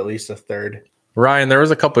make you at least a third. Ryan, there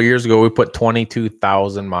was a couple years ago we put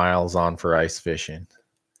 22,000 miles on for ice fishing.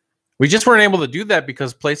 We just weren't able to do that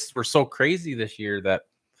because places were so crazy this year that,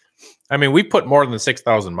 we put more than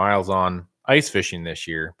 6,000 miles on ice fishing this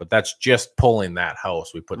year, but that's just pulling that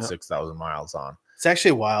house. We put 6,000 miles on. It's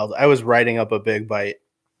actually wild. I was writing up a Big Bite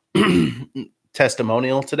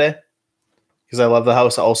testimonial today because I love the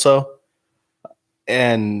house also.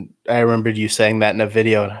 And I remembered you saying that in a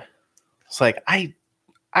video. It's like, I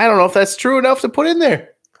don't know if that's true enough to put in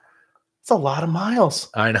there. It's a lot of miles.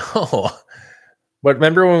 I know. But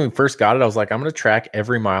remember when we first got it, I was like, I'm going to track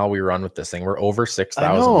every mile we run with this thing. We're over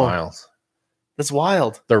 6,000 miles. That's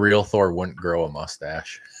wild. The real Thor wouldn't grow a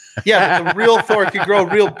mustache. Yeah, but the real Thor could grow a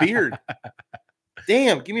real beard.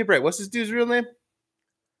 Damn, give me a break. What's this dude's real name?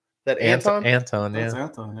 That Anton? Anton, That's yeah.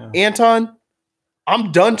 Anton, yeah. Anton,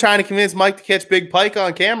 I'm done trying to convince Mike to catch Big Pike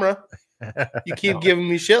on camera. You keep giving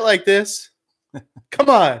me shit like this. Come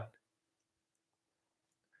on.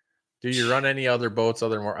 Do you run any other boats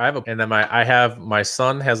other than more? My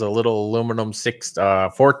son has a little aluminum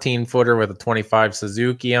 14 footer with a 25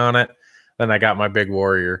 Suzuki on it. Then I got my big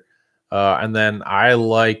Warrior. And then I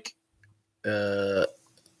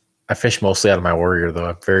fish mostly out of my Warrior though.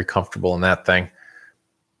 I'm very comfortable in that thing.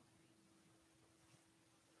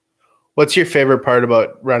 What's your favorite part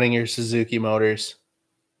about running your Suzuki motors?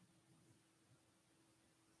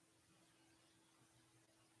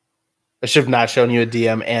 I should have not shown you a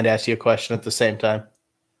DM and asked you a question at the same time.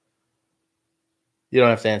 You don't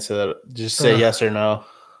have to answer that. Just say yes or no.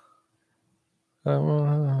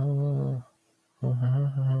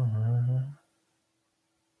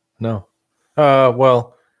 No.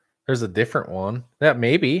 Well, there's a different one. That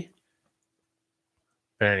maybe.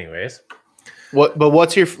 But anyways.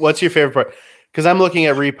 What's your favorite part? Because I'm looking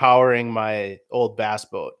at repowering my old bass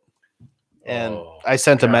boat. And I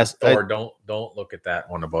sent a message. Or don't look at that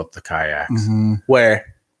one about the kayaks. Mm-hmm.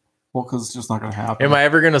 Where? Well, because it's just not going to happen. Am I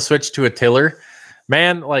ever going to switch to a tiller?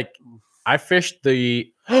 Man, like I fished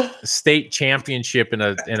the state championship in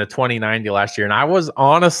a 2090 last year, and I was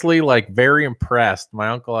honestly like very impressed. My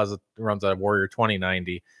uncle runs a Warrior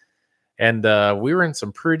 2090, and we were in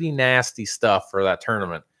some pretty nasty stuff for that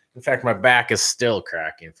tournament. In fact, my back is still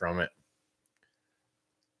cracking from it.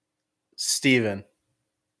 Steven.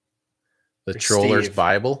 The Troller's Steve.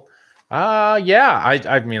 Bible. Yeah.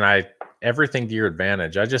 I mean, everything to your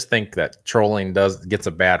advantage. I just think that trolling gets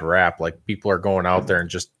a bad rap. Like people are going out there and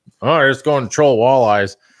just going to troll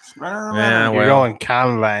walleyes. Yeah, You're going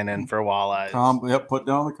combining for walleyes. Yep, put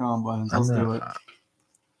down the combines. Let's do it.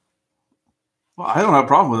 Well, I don't have a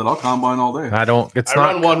problem with it. I'll combine all day. I don't. I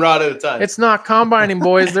run one rod at a time. It's not combining,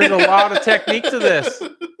 boys. There's a lot of technique to this.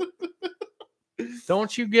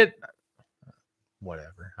 Don't you get?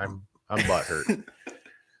 Whatever. I'm butthurt.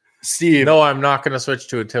 Steve. No, I'm not going to switch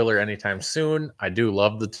to a tiller anytime soon. I do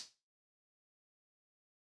love the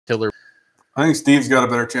tiller. I think Steve's got a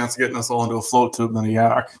better chance of getting us all into a float tube than a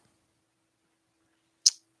yak.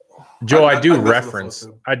 Joe, I do I'd mess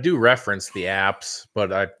with a reference the apps,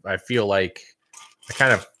 but I feel like I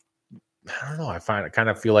don't know. I kind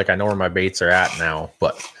of feel like I know where my baits are at now,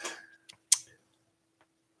 but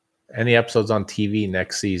any episodes on TV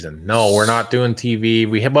next season? No, we're not doing TV.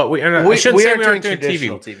 We aren't doing TV.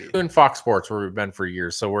 We're doing Fox Sports where we've been for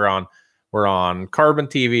years. So we're on Carbon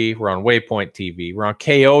TV, we're on Waypoint TV, we're on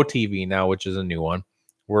KO TV now, which is a new one.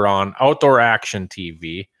 We're on Outdoor Action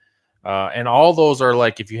TV. And all those are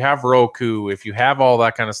like, if you have Roku, if you have all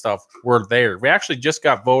that kind of stuff, we're there. We actually just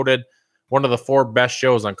got voted one of the 4 best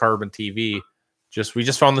shows on Carbon TV. We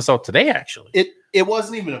just found this out today, actually. It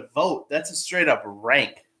wasn't even a vote. That's a straight up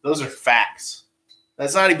rank. Those are facts.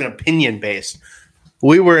 That's not even opinion based.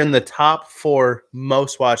 We were in the top 4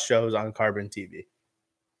 most watched shows on Carbon TV.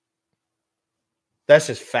 That's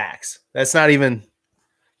just facts. That's not even.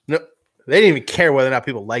 No, they didn't even care whether or not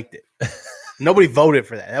people liked it. Nobody voted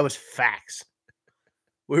for that. That was facts.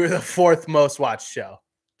 We were the 4th most watched show.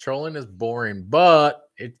 Trolling is boring, but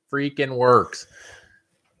it freaking works.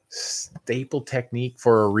 Staple technique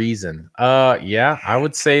for a reason. Yeah, I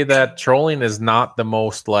would say that trolling is not the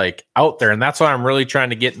most like out there, and that's why I'm really trying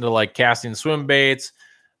to get into like casting swim baits,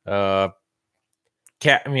 just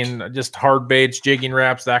hard baits, jigging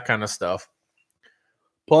wraps, that kind of stuff.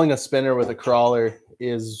 Pulling a spinner with a crawler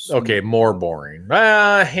is okay. More boring.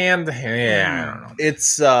 I don't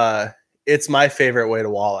know. It's my favorite way to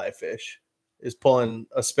walleye fish. Is pulling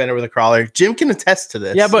a spinner with a crawler. Jim can attest to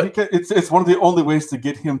this. Yeah, but it's one of the only ways to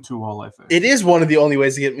get him to walleye fish. It is one of the only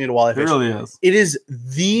ways to get me to walleye fish. It really is. It is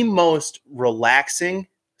the most relaxing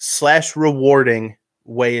 / rewarding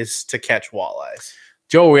ways to catch walleyes.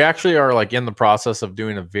 Joe, we actually are like in the process of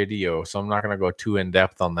doing a video, so I'm not going to go too in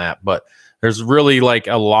depth on that, but there's really like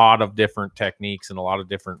a lot of different techniques and a lot of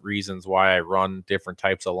different reasons why I run different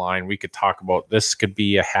types of line. We could talk about this. Could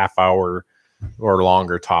be a half hour or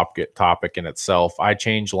longer topic in itself. I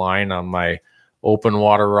change line on my open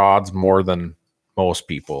water rods more than most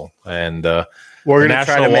people, and we're going to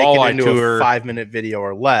try to make it into a 5-minute video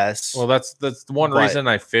or less. Well, that's the one reason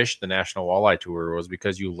I fished the National Walleye Tour was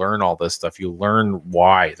because you learn all this stuff. You learn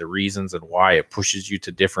why, the reasons and why it pushes you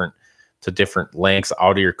to different lengths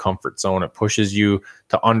out of your comfort zone. It pushes you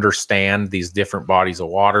to understand these different bodies of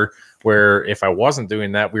water, where if I wasn't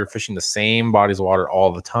doing that, we were fishing the same bodies of water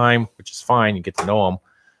all the time, which is fine. You get to know them.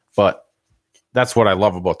 But that's what I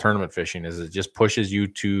love about tournament fishing is it just pushes you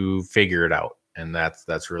to figure it out. And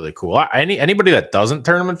that's really cool. Anybody that doesn't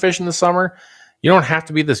tournament fish in the summer, you don't have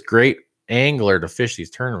to be this great angler to fish these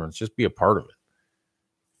tournaments. Just be a part of it.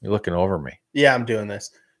 You're looking over me. Yeah, I'm doing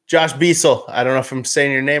this. Josh Biesel. I don't know if I'm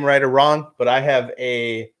saying your name right or wrong, but I have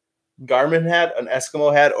a Garmin hat, an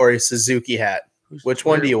Eskimo hat, or a Suzuki hat. Which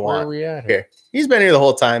one do you want? Where are we at Here. He's been here the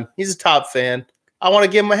whole time. He's a top fan. I want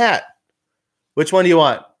to give him a hat. Which one do you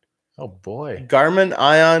want? Oh boy. Garmin,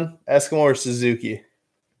 Ion, Eskimo, or Suzuki?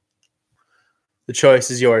 The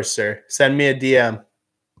choice is yours, sir. Send me a DM,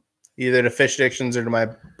 either to Fish Addictions or to my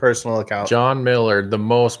personal account. John Miller, the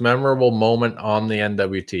most memorable moment on the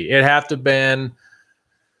NWT. It have to been.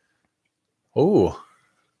 Oh,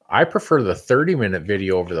 I prefer the 30-minute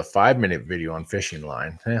video over the 5-minute video on Fishing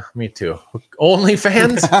Line. Yeah, me too.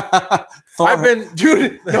 OnlyFans? I've been,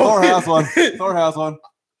 dude. Thor has one. Thor has one.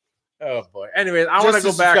 Oh boy. Anyways, I want to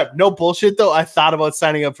go back. No bullshit though. I thought about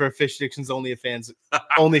signing up for a Fish Addictions OnlyFans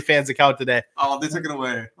account today. Oh, they took it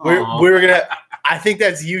away. We were gonna. I think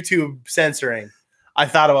that's YouTube censoring. I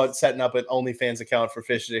thought about setting up an OnlyFans account for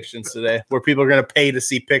Fish Addictions today, where people are gonna pay to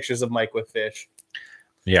see pictures of Mike with fish.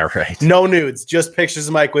 Yeah, right. No nudes, just pictures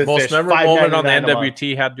of Mike with Most fish. Most memorable moment on the $5.99 a month.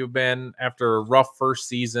 NWT had to have been after a rough first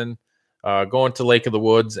season, going to Lake of the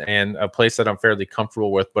Woods and a place that I'm fairly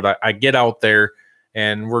comfortable with. But I get out there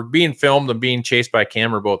and we're being filmed and being chased by a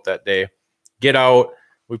camera boat that day. Get out.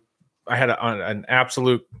 I had an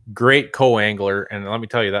absolute great co-angler, and let me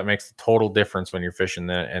tell you, that makes a total difference when you're fishing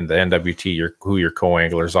the NWT, who your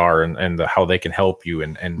co-anglers are and how they can help you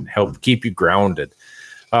and help keep you grounded.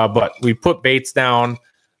 But we put baits down.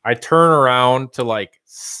 I turn around to like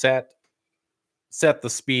set the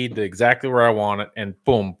speed to exactly where I want it, and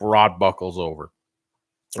boom, rod buckles over.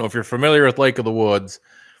 So if you're familiar with Lake of the Woods,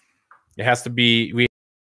 it has to be, we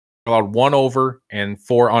allowed 1 over and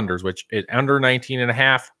 4 unders, which is under 19 and a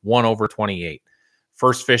half, 1 over 28.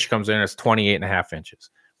 First fish comes in, it's 28 and a half inches.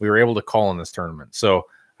 We were able to call in this tournament. So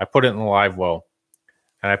I put it in the live well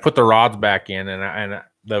and I put the rods back in, and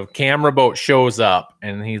the camera boat shows up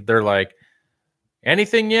and they're like,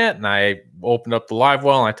 anything yet? And I opened up the live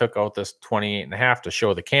well and I took out this 28 and a half to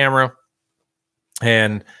show the camera,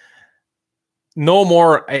 and no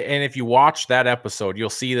more. And if you watch that episode,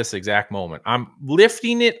 you'll see this exact moment. I'm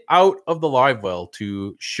lifting it out of the live well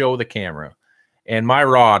to show the camera, and my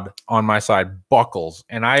rod on my side buckles,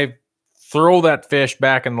 and I throw that fish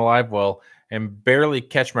back in the live well and barely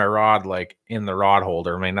catch my rod like in the rod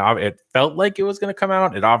holder. I mean, it felt like it was going to come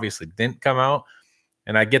out. It obviously didn't come out.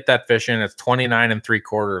 And I get that fish in. It's 29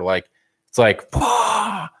 3/4. Like, it's like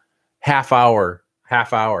half hour.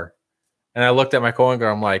 And I looked at my co-angler.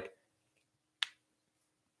 I'm like,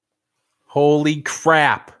 holy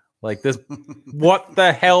crap. Like this, what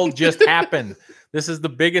the hell just happened? This is the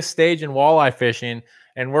biggest stage in walleye fishing.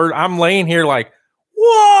 And I'm laying here like,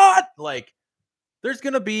 what? Like, there's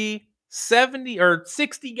going to be 70 or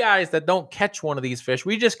 60 guys that don't catch one of these fish.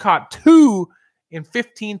 We just caught 2 in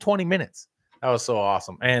 15, 20 minutes. That was so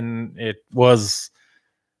awesome. And it was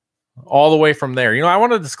all the way from there. You know, I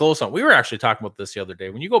want to disclose something. We were actually talking about this the other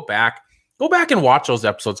day. When you go back and watch those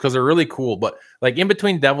episodes because they're really cool. But like in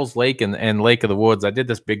between Devil's Lake and Lake of the Woods, I did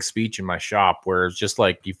this big speech in my shop where it's just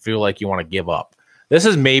like you feel like you want to give up. This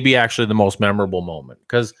is maybe actually the most memorable moment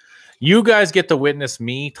because you guys get to witness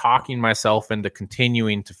me talking myself into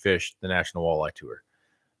continuing to fish the National Walleye Tour.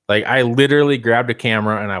 Like, I literally grabbed a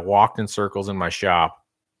camera and I walked in circles in my shop,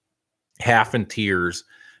 half in tears,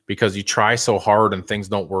 because you try so hard and things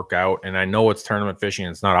don't work out. And I know it's tournament fishing.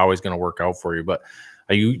 It's not always going to work out for you, but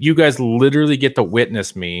you guys literally get to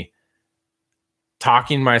witness me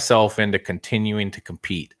talking myself into continuing to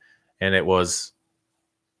compete. And it was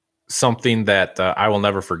something that I will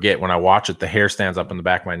never forget. When I watch it, the hair stands up in the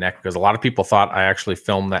back of my neck because a lot of people thought I actually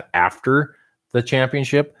filmed that after the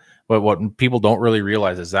championship. But what people don't really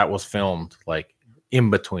realize is that was filmed like in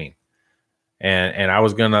between. And I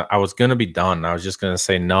was gonna be done. I was just gonna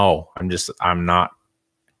say no. I don't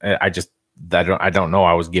know.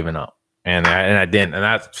 I was giving up, and I didn't. And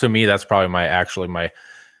that, to me, that's probably my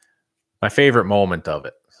favorite moment of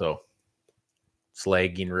it. So it's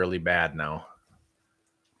lagging really bad now.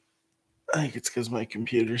 I think it's because my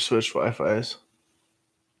computer switched Wi-Fi's.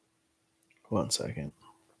 1 second.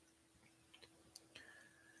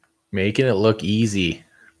 Making it look easy.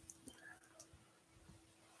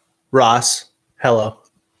 Ross, hello.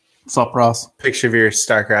 What's up, Ross? Picture of your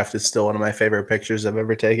StarCraft is still one of my favorite pictures I've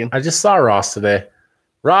ever taken. I just saw Ross today.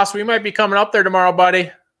 Ross, we might be coming up there tomorrow, buddy.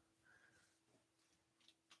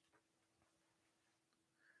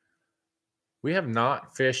 We have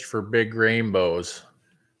not fished for big rainbows.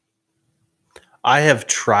 I have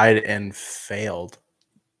tried and failed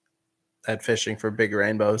at fishing for big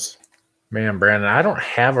rainbows. Man, Brandon, I don't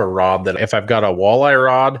have a rod that if I've got a walleye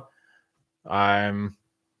rod,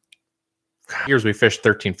 years we fished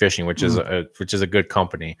 13 Fishing, which is a good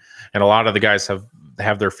company. And a lot of the guys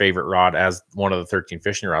have their favorite rod as one of the 13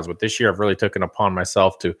 Fishing rods. But this year I've really taken upon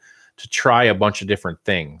myself to try a bunch of different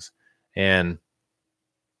things. And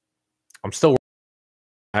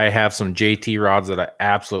I have some JT rods that I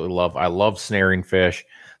absolutely love. I love snaring fish.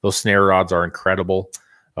 Those snare rods are incredible.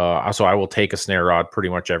 So I will take a snare rod pretty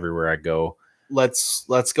much everywhere I go.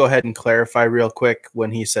 Let's go ahead and clarify real quick.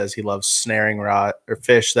 When he says he loves snaring rod or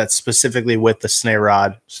fish, that's specifically with the snare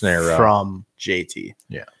rod from JT.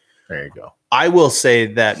 Yeah, there you go. I will say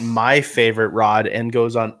that my favorite rod, and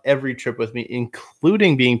goes on every trip with me,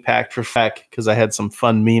 including being packed for FEC, because I had some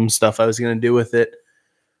fun meme stuff I was going to do with it,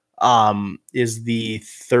 is the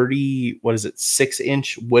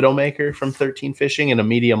 6-inch Widowmaker from 13 Fishing in a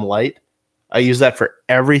medium light. I use that for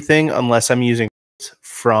everything unless I'm using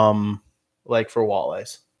from for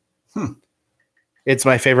walleyes. It's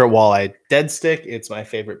my favorite walleye dead stick. It's my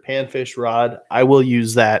favorite panfish rod. I will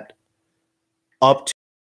use that up to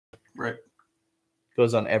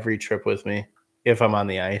goes on every trip with me if I'm on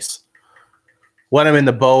the ice. When I'm in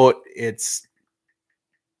the boat, it's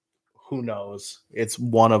who knows. It's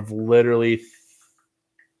one of literally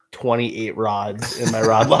 28 rods in my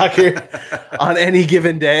rod locker on any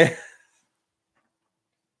given day.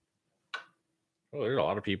 Oh, there's a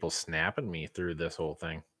lot of people snapping me through this whole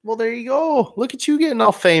thing. Well, there you go. Look at you getting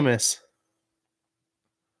all famous.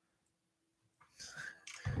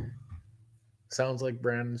 Sounds like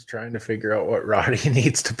Brandon's trying to figure out what rod he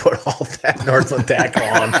needs to put all that Northland tackle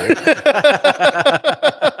onto.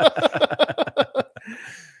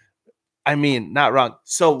 I mean, not wrong.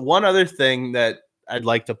 So one other thing that I'd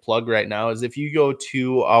like to plug right now is if you go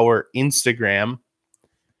to our Instagram,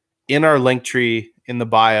 in our link tree in the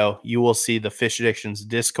bio, you will see the Fish Addictions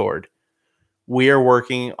Discord. We are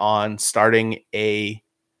working on starting a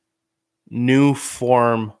new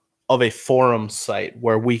form of a forum site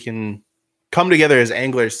where we can come together as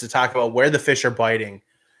anglers to talk about where the fish are biting,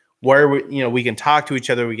 where we can talk to each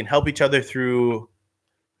other, we can help each other through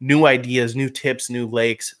new ideas, new tips, new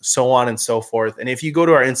lakes, so on and so forth. And if you go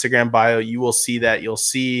to our Instagram bio, you will see that. You'll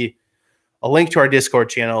see a link to our Discord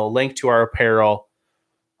channel, a link to our apparel,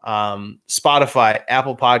 Spotify,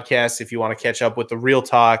 Apple Podcasts, if you want to catch up with the Real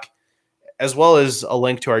Talk, as well as a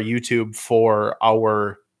link to our YouTube for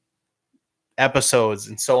our episodes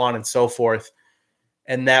and so on and so forth.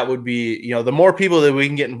 And that would be, the more people that we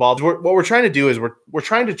can get involved. What we're trying to do is we're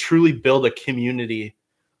trying to truly build a community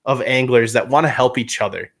of anglers that want to help each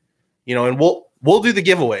other, and we'll do the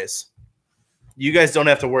giveaways. You guys don't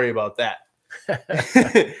have to worry about that.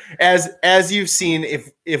 as you've seen,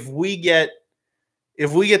 if we get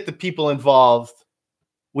the people involved,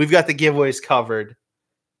 we've got the giveaways covered.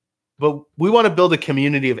 But we want to build a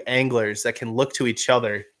community of anglers that can look to each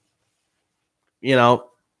other,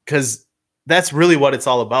 because that's really what it's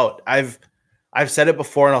all about. I've said it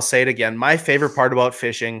before and I'll say it again. My favorite part about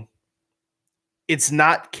fishing, it's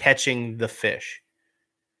not catching the fish.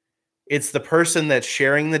 It's the person that's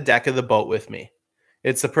sharing the deck of the boat with me.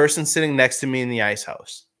 It's the person sitting next to me in the ice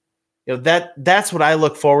house. That's what I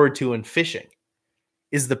look forward to in fishing,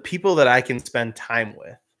 is the people that I can spend time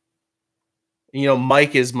with.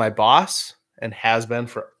 Mike is my boss and has been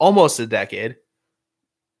for almost a decade.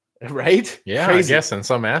 Right? Yeah, Crazy. I guess in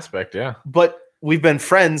some aspect, yeah. But we've been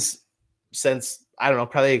friends since, I don't know,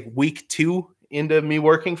 probably week 2 into me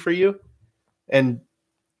working for you. And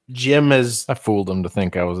Jim has... I fooled him to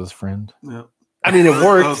think I was his friend. Yeah. I mean, it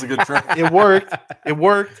worked. That was a good trick. It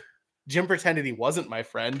worked. Jim pretended he wasn't my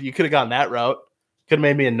friend. You could have gone that route. Could have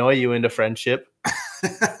made me annoy you into friendship.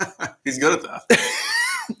 He's good at that.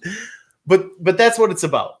 But that's what it's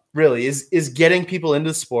about, really, is getting people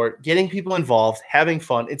into the sport, getting people involved, having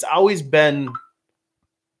fun. It's always been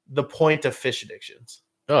the point of Fish Addictions.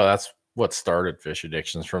 Oh, that's what started Fish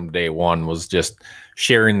Addictions from day one, was just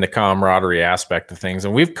sharing the camaraderie aspect of things.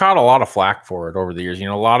 And we've caught a lot of flack for it over the years. A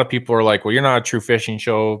lot of people are like, well, you're not a true fishing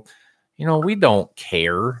show. We don't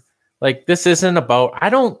care. Like, this isn't about,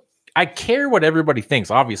 I care what everybody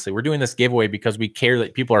thinks. Obviously, we're doing this giveaway because we care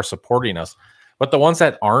that people are supporting us. But the ones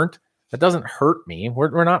that aren't, that doesn't hurt me.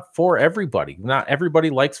 We're not for everybody. Not everybody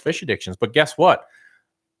likes Fish Addictions. But guess what?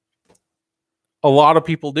 A lot of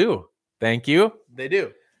people do. Thank you. They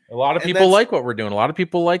do. A lot of people like what we're doing. A lot of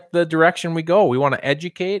people like the direction we go. We want to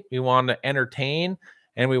educate, we want to entertain,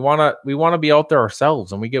 and we want to be out there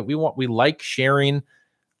ourselves. And we like sharing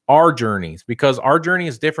our journeys, because our journey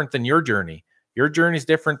is different than your journey. Your journey is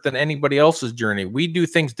different than anybody else's journey. We do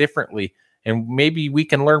things differently. and maybe we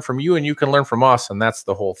can learn from you and you can learn from us. And that's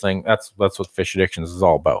the whole thing. That's what Fish Addictions is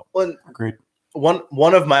all about. Well, Agreed.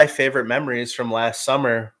 one of my favorite memories from last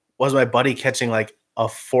summer was my buddy catching like a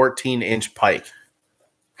 14-inch pike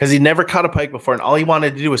because he never caught a pike before, and all he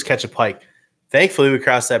wanted to do was catch a pike. Thankfully, we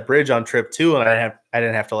crossed that bridge on trip 2, and I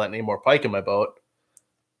didn't have to let any more pike in my boat.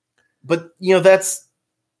 But that's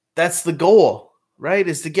the goal, right?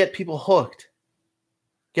 Is to get people hooked,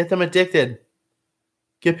 get them addicted,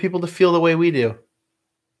 get people to feel the way we do.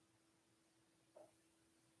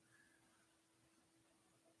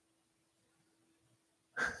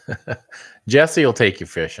 Jesse will take you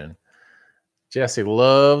fishing. Jesse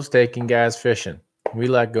loves taking guys fishing. We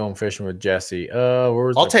like going fishing with Jesse. Where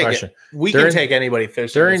was I'll my take question? it. We During- can take anybody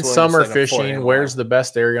fishing During that's willing to summer sling a 4 fishing, inch where's line. the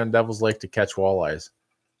best area on Devil's Lake to catch walleyes?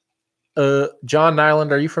 John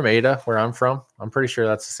Nyland, are you from Ada, where I'm from? I'm pretty sure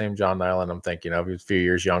that's the same John Nyland I'm thinking of. He was a few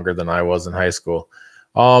years younger than I was in high school.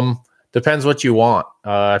 Depends what you want.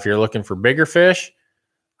 If you're looking for bigger fish,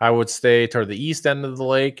 I would stay toward the east end of the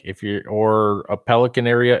lake or a Pelican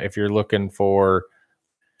area. If you're looking for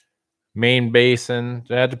main basin,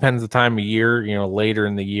 that depends the time of year, later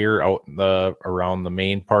in the year out around the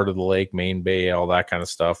main part of the lake, main bay, all that kind of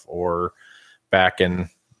stuff, or back in,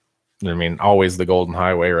 always the Golden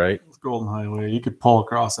Highway, right? Golden Highway. You could pull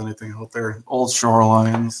across anything out there. Old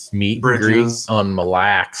shorelines, Meet and bridges. greet on Mille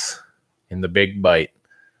Lacs in the Big Bite.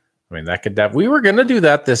 That could we were gonna do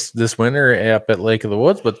that this winter up at Lake of the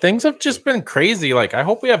Woods, but things have just been crazy. Like, I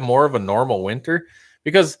hope we have more of a normal winter,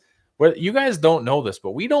 because you guys don't know this,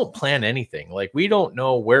 but we don't plan anything. Like, we don't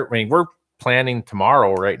know where. We're planning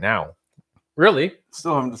tomorrow right now. Really?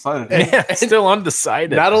 Still haven't decided. Yeah, it's still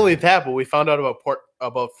undecided. Not only that, but we found out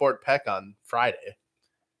about Fort Peck on Friday.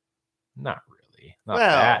 Not really. Not Well,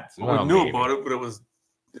 that. We Well, knew maybe. about it, but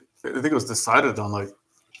I think it was decided on like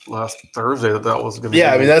last Thursday that was going to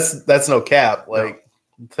Yeah, be. that's no cap. Like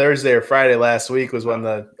Thursday or Friday last week was when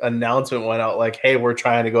the announcement went out. Like, hey, we're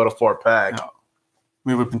trying to go to Fort Peck. Yeah.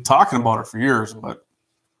 We've been talking about it for years, but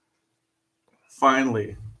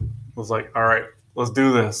finally was like, all right, let's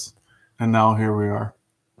do this. And now here we are.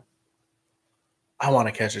 I want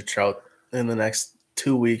to catch a trout in the next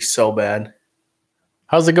 2 weeks so bad.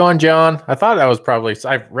 How's it going, John? I thought that was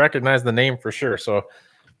I recognized the name for sure. So,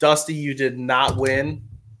 Dusty, you did not win,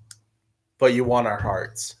 but you won our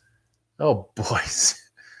hearts. oh, boys.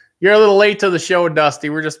 You're a little late to the show, Dusty.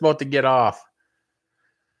 We're just about to get off.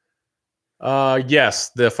 Yes,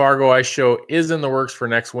 the Fargo Ice Show is in the works for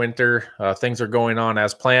next winter. Things are going on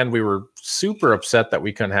as planned. We were super upset that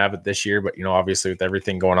we couldn't have it this year, but obviously with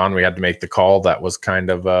everything going on, we had to make the call that was kind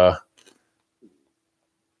of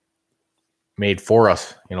made for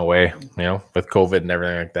us in a way, with COVID and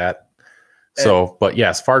everything like that. So, but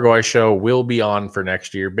yes, Fargo Ice Show will be on for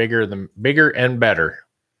next year, bigger and better.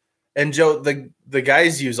 And Joe, the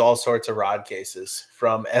guys use all sorts of rod cases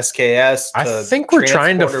from SKS to I think we're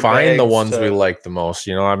trying to transporter find the bags ones we like the most.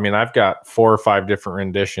 I've got 4 or 5 different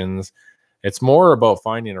renditions. It's more about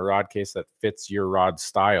finding a rod case that fits your rod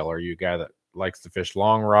style. Are you a guy that likes to fish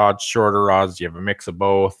long rods, shorter rods? Do you have a mix of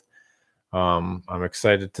both? I'm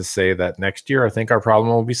excited to say that next year, I think our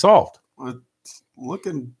problem will be solved. It's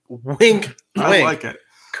looking, Wink, I wink. like it.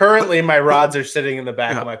 Currently, my rods are sitting in the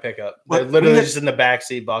back of my pickup. They're But literally we- just in the back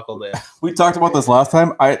seat, buckled in. We talked about this last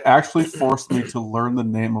time. It actually forced me to learn the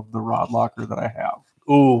name of the rod locker that I have.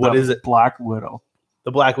 Ooh, what The is it? Black Widow.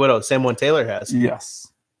 The Black Widow, same one Taylor has. Yes.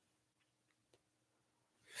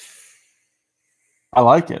 I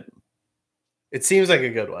like it. It seems like a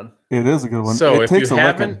good one. It is a good one. So it if you takes a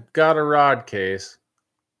haven't licking. got a rod case,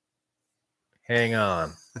 hang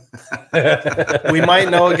on. We might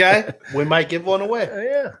know a guy. We might give one away.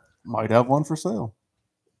 Yeah. Might have one for sale.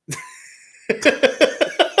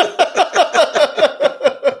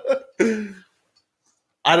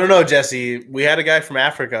 I don't know, Jesse. We had a guy from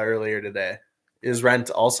Africa earlier today. Is Rent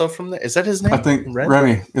also from there? Is that his name? I think Rent?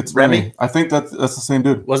 Remy. It's Remy? Remy. I think that's the same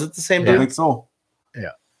dude. Was it the same I dude? think so.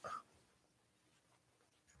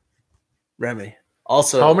 Remy.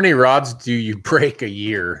 Also, How many rods do you break a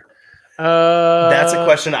year? that's a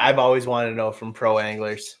question I've always wanted to know from pro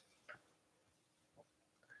anglers.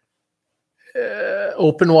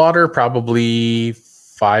 Open water, probably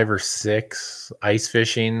 5 or 6. Ice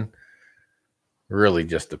fishing really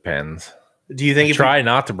just depends. Do you think if Try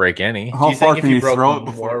not to break any. do How you far think if can you you broke throw it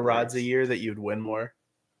before more it rods breaks? a year that you'd win more?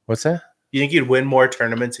 What's that? You think you'd win more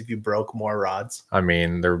tournaments if you broke more rods? I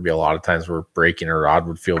mean, there would be a lot of times where breaking a rod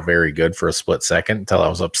would feel very good for a split second until I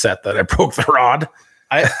was upset that I broke the rod.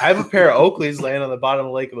 I have a pair of Oakleys laying on the bottom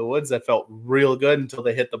of Lake of the Woods that felt real good until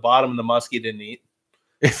they hit the bottom and the muskie didn't eat.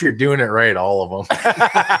 If you're doing it right, all of them.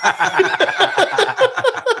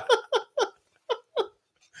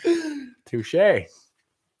 Touche.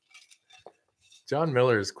 John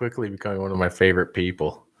Miller is quickly becoming one of my favorite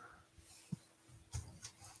people.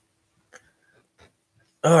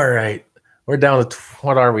 All right. We're down to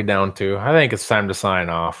what are we down to? I think it's time to sign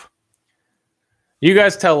off. You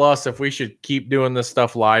guys tell us if we should keep doing this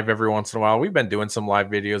stuff live every once in a while. We've been doing some live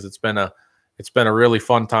videos. It's been a really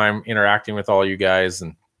fun time interacting with all you guys.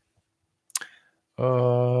 And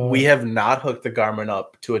we have not hooked the Garmin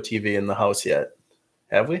up to a TV in the house yet,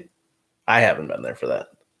 have we? I haven't been there for that.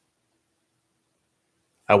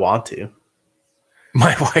 I want to.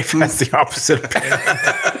 My wife has the opposite opinion.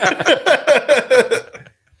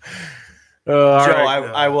 Joe,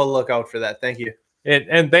 right. I will look out for that. Thank you.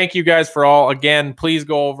 And thank you guys for all. Again, please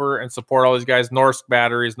go over and support all these guys. Norsk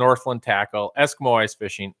Batteries, Northland Tackle, Eskimo Ice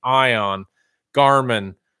Fishing, Ion,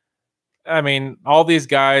 Garmin. I mean, all these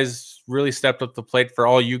guys really stepped up the plate. For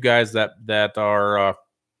all you guys that are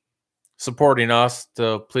supporting us,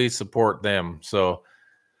 to please support them. So,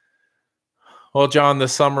 well, John,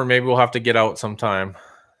 this summer maybe we'll have to get out sometime.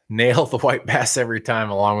 Nail the white bass every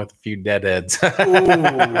time, along with a few deadheads.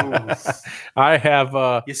 I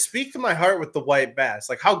have. You speak to my heart with the white bass.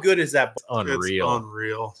 Like, how good is that? Unreal. It's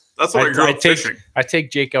unreal. That's what I grew up fishing. I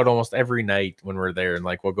take Jake out almost every night when we're there, and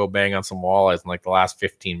like we'll go bang on some walleyes. In like the last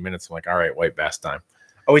 15 minutes, I'm like, all right, white bass time.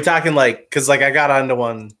 Are we talking like? Because like I got onto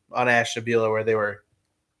one on Ashtabula where they were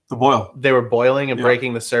boiling and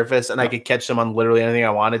breaking the surface, and I could catch them on literally anything I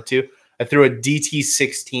wanted to. I threw a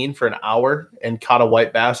DT16 for an hour and caught a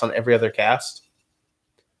white bass on every other cast.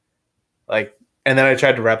 Like, and then I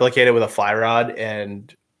tried to replicate it with a fly rod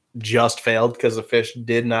and just failed because the fish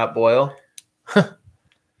did not boil.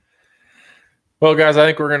 Well, guys, I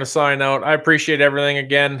think we're going to sign out. I appreciate everything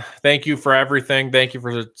again. Thank you for everything. Thank you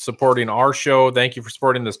for supporting our show. Thank you for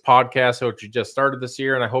supporting this podcast, which you just started this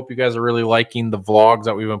year. And I hope you guys are really liking the vlogs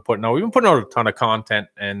that we've been putting out. We've been putting out a ton of content,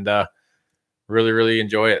 and really, really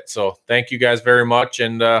enjoy it. So thank you guys very much.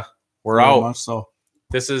 And we're Very out. much so.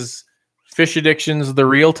 This is Fish Addictions, The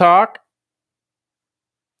Real Talk.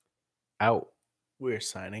 Out. We're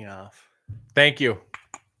signing off. Thank you.